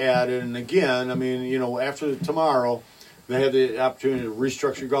 what they added. And again, I mean, after tomorrow, they have the opportunity to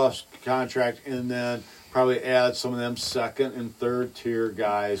restructure Goff's contract and then probably add some of them second and third tier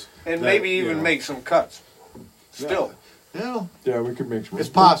guys. And that, maybe you even know, make some cuts. Still. Yeah, Yeah, we could make some. it's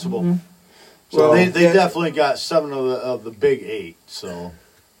possible. Yeah. So Well, they yeah. definitely got 7 of the big 8. So,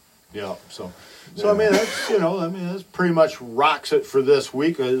 yeah. So I mean that's pretty much rocks it for this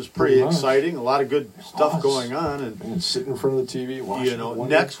week. It was pretty Pretty much. exciting. A lot of good stuff was. going on, and And sit in front of the TV, watching.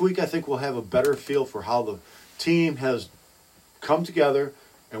 next week I think we'll have a better feel for how the team has come together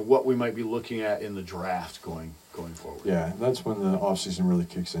and what we might be looking at in the draft going forward. Yeah, that's when the off season really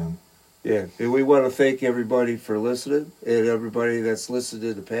kicks in. yeah, and we want to thank everybody for listening and everybody that's listened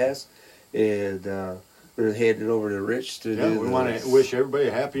in the past. And we're going to hand it over to Rich to Yeah, do we the- want to wish everybody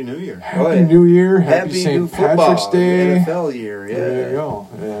a happy New Year. Happy yeah. New Year! Happy Happy St. New Football, Patrick's Day! NFL year. Yeah, There you go.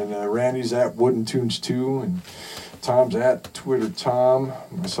 And Randy's at Wooden Tunes 2, and Tom's at Twitter Tom.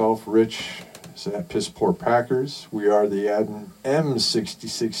 Myself, Rich, is at Piss Poor Packers. We are the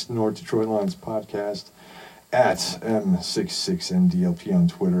M66 North Detroit Lions podcast at M66NDLP on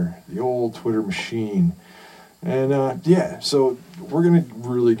Twitter, the old Twitter machine. And so we're going to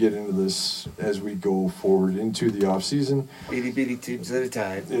really get into this as we go forward into the off season. Itty bitty teams at a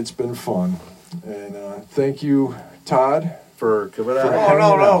time. It's been fun. And thank you, Todd, for coming on.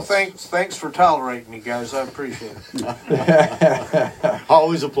 Oh no! Thanks for tolerating me, guys. I appreciate it.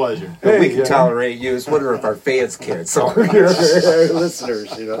 Always a pleasure. We can tolerate you. It's one of our fans can't. So our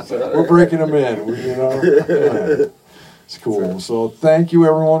listeners, you know. So. We're breaking them in. Yeah. It's cool. So thank you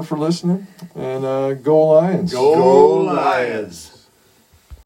everyone for listening, and go Lions. Go Lions.